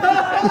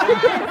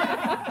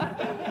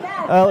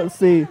 Let's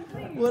see.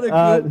 What a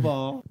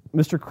goofball.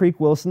 Mr. Creek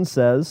Wilson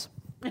says.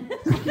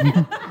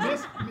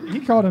 He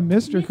called him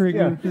Mr. Creek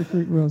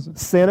Wilson.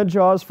 Santa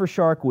Jaws for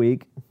Shark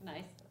Week.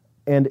 Nice.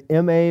 And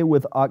MA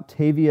with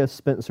Octavia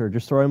Spencer.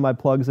 Just throwing my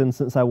plugs in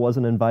since I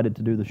wasn't invited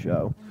to do the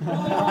show.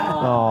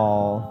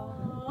 Oh.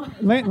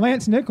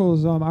 Lance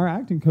Nichols, our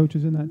acting coach,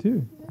 is in that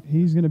too.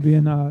 He's going to be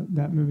in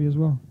that movie as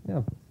well.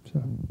 Yeah.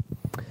 So.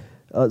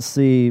 Let's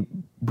see.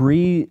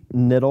 Bree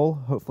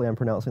Knittel, hopefully I'm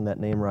pronouncing that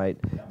name right,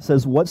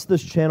 says, "What's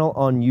this channel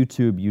on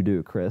YouTube you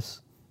do,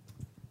 Chris?"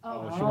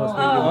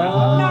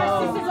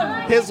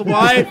 His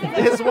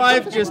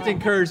wife just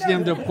encouraged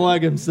him to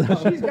plug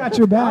himself. She's got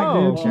your back,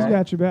 dude. She's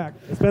got your back.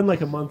 It's been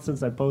like a month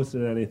since I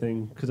posted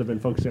anything because I've been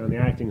focusing on the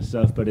acting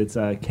stuff, but it's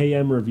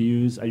KM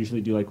Reviews. I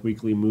usually do like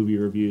weekly movie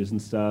reviews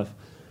and stuff.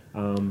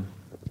 And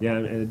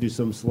I do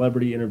some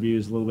celebrity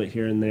interviews a little bit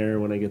here and there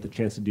when I get the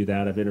chance to do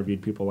that. I've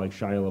interviewed people like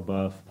Shia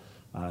LaBeouf,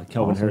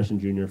 Kelvin Harrison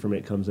Jr. from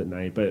It Comes at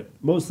Night, but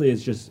mostly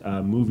it's just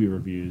movie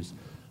reviews.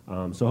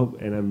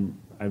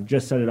 I've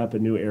just set it up a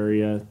new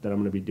area that I'm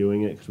going to be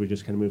doing it because we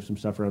just kind of moved some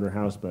stuff around our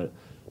house, but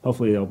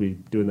hopefully I'll be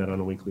doing that on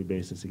a weekly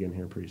basis again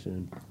here pretty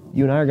soon.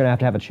 You and I are going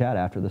to have a chat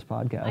after this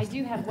podcast. I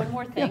do have one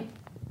more thing.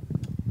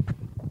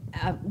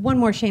 One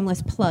more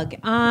shameless plug.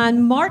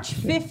 On March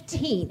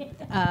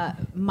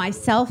 15th,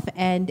 myself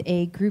and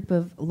a group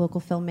of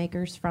local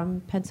filmmakers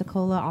from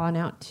Pensacola on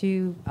out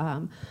to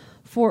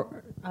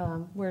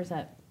where's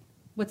that?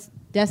 What's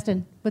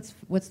Destin?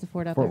 What's the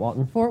fort up Fort there?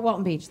 Walton. Fort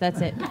Walton Beach. That's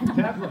it.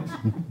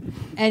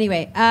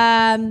 Anyway,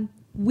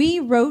 we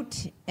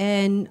wrote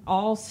and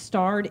all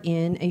starred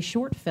in a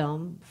short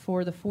film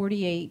for the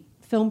 48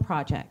 Film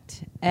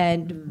Project,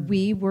 and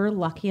we were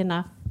lucky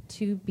enough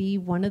to be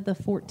one of the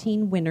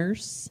 14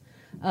 winners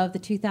of the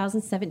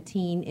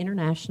 2017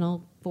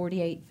 International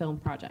 48 Film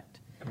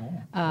Project.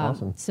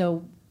 Awesome.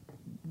 So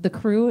the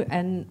crew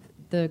and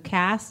the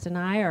cast and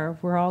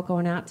we're all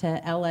going out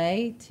to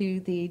LA to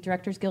the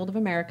Directors Guild of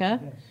America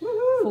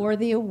for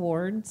the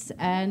awards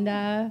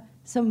and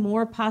some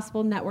more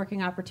possible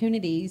networking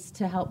opportunities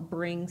to help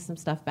bring some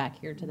stuff back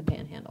here to the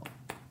Panhandle.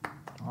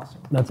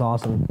 Awesome. That's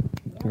awesome.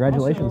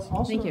 Congratulations.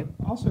 Thank you.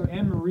 Also,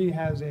 Anne Marie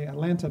has a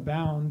Atlanta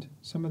bound.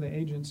 Some of the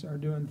agents are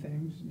doing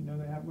things. You know,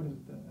 they have the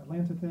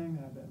Atlanta thing,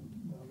 the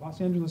Los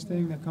Angeles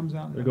thing that comes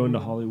out. They're going to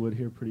Hollywood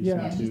here pretty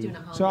soon she's too. doing a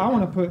Hollywood. So I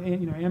want to put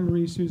Anne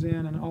Marie,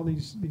 Suzanne, and all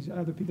these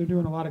other people. They're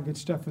doing a lot of good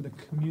stuff for the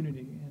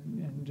community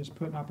and just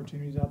putting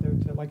opportunities out there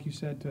to, like you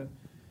said, to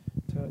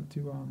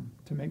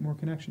make more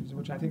connections,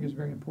 which I think is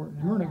very important.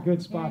 And we're in a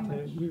good spot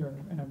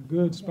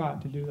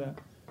to do that.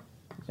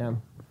 Yeah.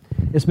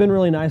 It's been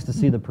really nice to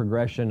see the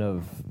progression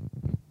of,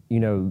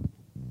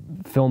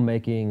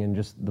 filmmaking and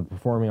just the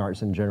performing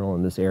arts in general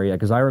in this area.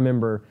 Because I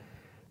remember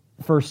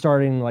first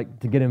starting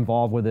to get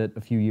involved with it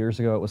a few years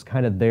ago. It was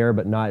kind of there,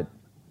 but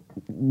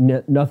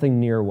nothing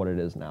near what it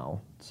is now.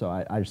 So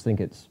I just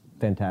think it's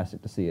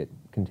fantastic to see it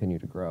continue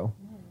to grow.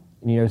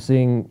 And,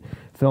 seeing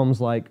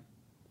films like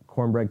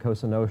Cornbread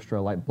Cosa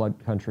Nostra, like Blood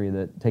Country,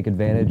 that take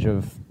advantage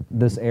of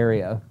this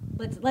area.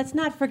 Let's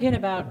not forget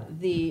about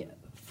the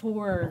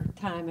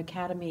 4-time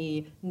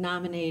Academy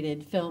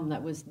nominated film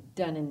that was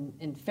done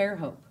in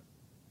Fairhope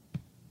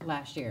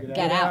last year.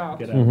 Get Out.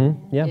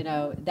 Mm-hmm.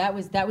 Yeah.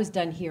 That was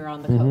done here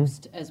on the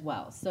coast as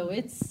well. So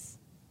it's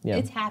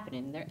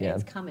happening.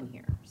 It's coming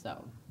here.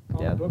 So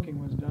all the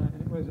booking was done.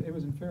 It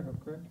was in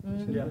Fairhope, correct?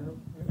 Mm-hmm. Yeah.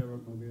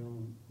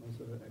 Most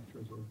of the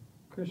extras are.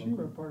 Chris, you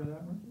were a part of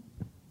that, weren't you?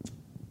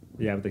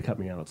 Yeah, but they cut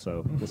me out,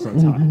 so let's not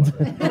talk about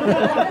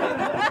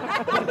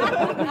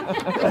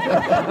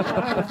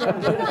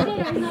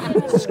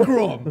it.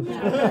 Screw them.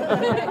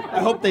 I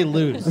hope they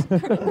lose.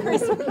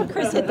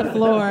 Chris hit the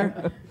floor.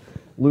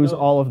 Lose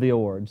all of the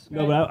awards.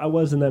 No, but I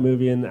was in that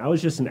movie, and I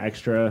was just an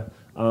extra.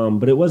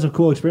 But it was a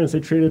cool experience. They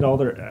treated all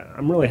their...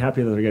 I'm really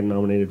happy that they're getting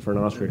nominated for an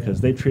Oscar because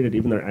they treated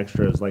even their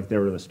extras like they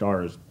were the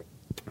stars.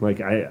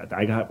 Like,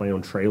 I got my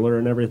own trailer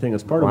and everything.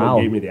 It's part of what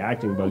gave me the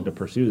acting bug to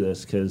pursue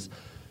this because...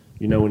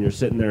 when you're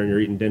sitting there and you're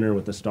eating dinner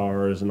with the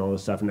stars and all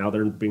this stuff, and now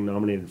they're being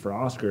nominated for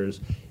Oscars,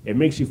 it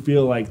makes you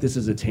feel like this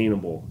is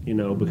attainable,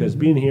 because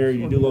being here,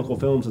 you do local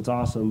films, it's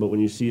awesome, but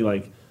when you see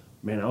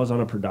man, I was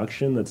on a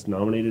production that's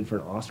nominated for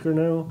an Oscar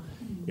now,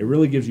 it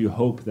really gives you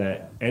hope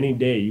that any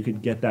day you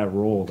could get that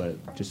role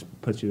that just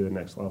puts you to the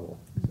next level.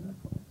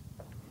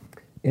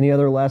 Any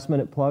other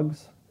last-minute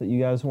plugs that you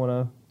guys want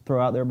to throw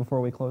out there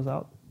before we close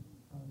out?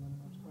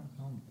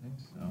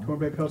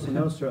 Cornbread Cosa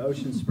Nostra,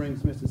 Ocean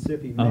Springs,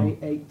 Mississippi, May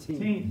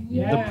 18th.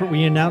 Yeah.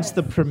 We announced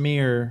the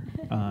premiere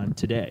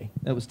today.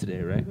 That was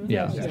today, right? Mm-hmm.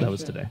 Yeah, that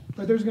was today.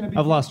 But there's going to be.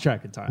 I've lost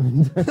track of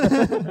time.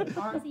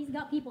 He's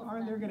got people.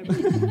 Aren't there going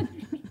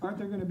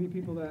to be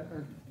people that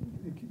are,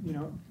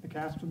 the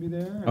cast will be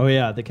there? Oh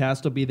yeah, the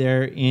cast will be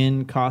there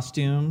in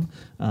costume,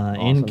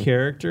 in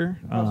character.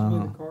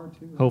 Possibly the car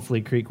too.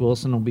 Hopefully, Creek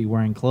Wilson will be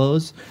wearing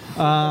clothes.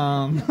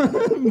 But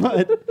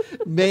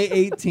May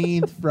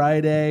 18th,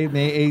 Friday,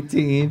 May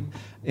 18th.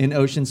 In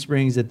Ocean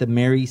Springs at the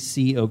Mary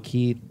C.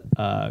 O'Keefe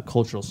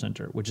Cultural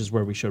Center, which is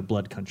where we showed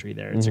Blood Country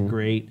there. It's a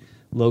great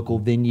local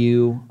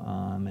venue,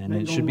 and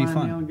it should be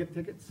fun. Now and get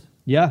tickets?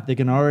 Yeah, they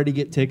can already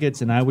get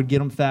tickets, and I would get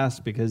them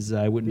fast because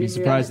I wouldn't be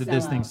surprised if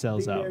this thing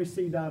sells out.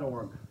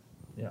 BeMaryC.org.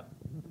 Yeah.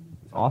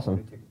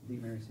 Awesome.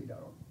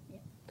 BeMaryC.org.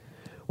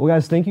 Well,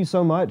 guys, thank you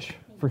so much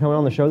for coming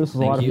on the show. This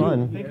was a lot of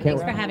fun.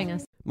 Thanks for having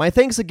us. My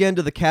thanks again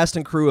to the cast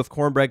and crew of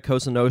Cornbread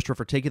Cosa Nostra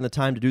for taking the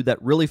time to do that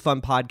really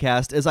fun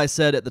podcast. As I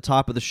said at the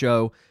top of the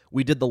show,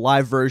 we did the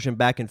live version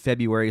back in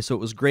February, so it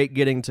was great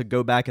getting to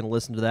go back and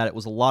listen to that. It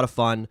was a lot of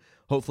fun.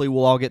 Hopefully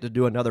we'll all get to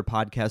do another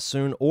podcast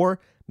soon,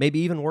 or maybe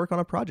even work on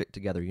a project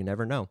together. You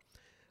never know.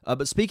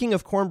 But speaking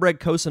of Cornbread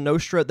Cosa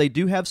Nostra, they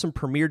do have some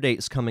premiere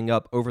dates coming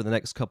up over the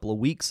next couple of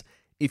weeks.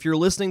 If you're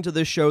listening to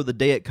this show the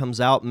day it comes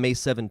out, May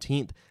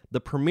 17th, the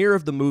premiere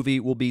of the movie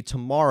will be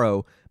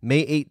tomorrow,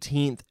 May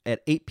 18th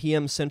at 8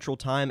 p.m. Central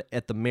Time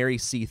at the Mary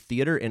C.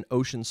 Theater in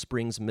Ocean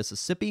Springs,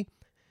 Mississippi.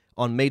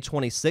 On May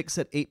 26th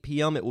at 8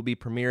 p.m., it will be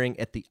premiering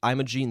at the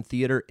Imogene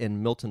Theater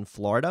in Milton,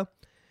 Florida.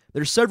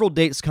 There's several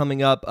dates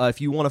coming up.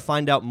 If you want to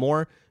find out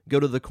more, go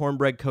to the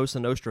Cornbread Cosa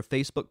Nostra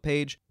Facebook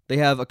page. They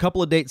have a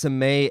couple of dates in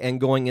May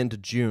and going into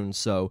June,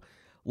 so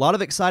a lot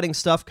of exciting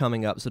stuff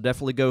coming up, so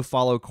definitely go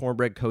follow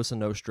Cornbread Cosa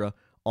Nostra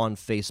on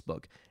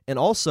Facebook. And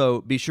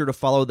also, be sure to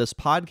follow this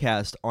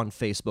podcast on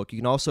Facebook. You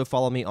can also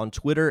follow me on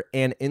Twitter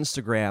and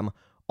Instagram,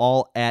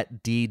 all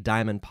at D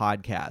Diamond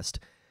Podcast.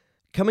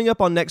 Coming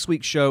up on next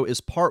week's show is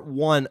part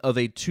 1 of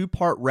a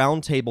 2-part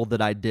roundtable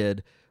that I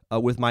did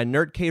with my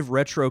Nerd Cave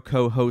Retro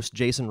co-host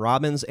Jason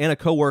Robbins and a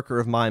coworker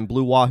of mine,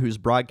 Blue Wahoo's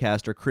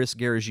broadcaster Chris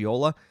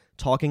Garagiola,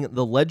 talking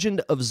The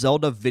Legend of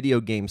Zelda video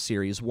game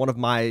series, one of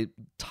my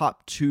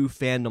top 2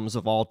 fandoms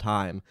of all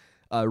time.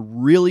 A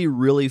really,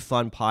 really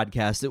fun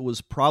podcast. It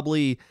was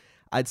probably,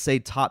 I'd say,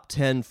 top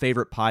 10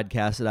 favorite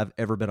podcasts that I've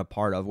ever been a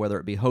part of, whether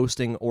it be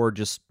hosting or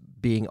just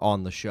being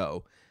on the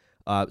show.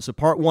 So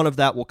part 1 of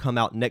that will come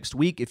out next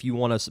week. If you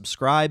want to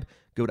subscribe,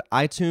 go to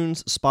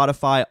iTunes,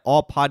 Spotify,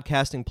 all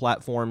podcasting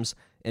platforms,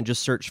 and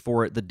just search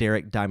for The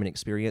Derek Diamond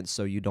Experience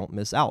so you don't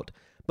miss out.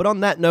 But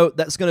on that note,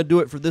 that's going to do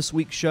it for this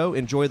week's show.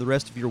 Enjoy the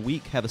rest of your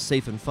week. Have a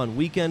safe and fun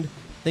weekend.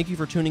 Thank you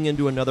for tuning in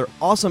to another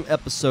awesome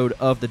episode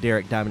of The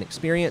Derek Diamond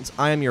Experience.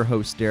 I am your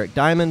host, Derek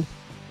Diamond,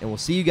 and we'll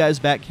see you guys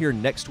back here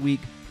next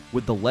week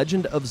with the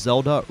Legend of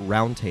Zelda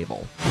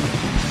Roundtable.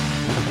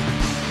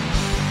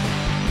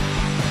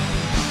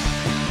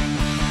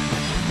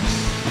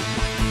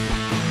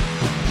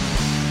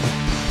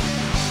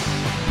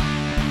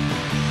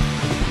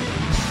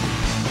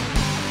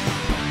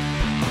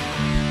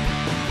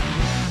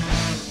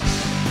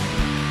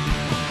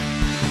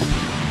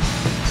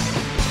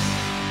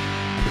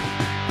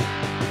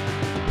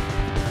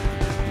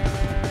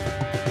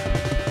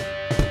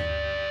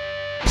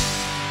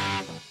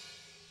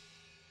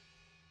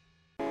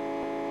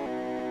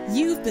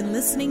 You've been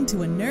listening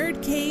to a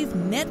Nerd Cave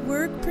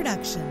Network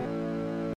production.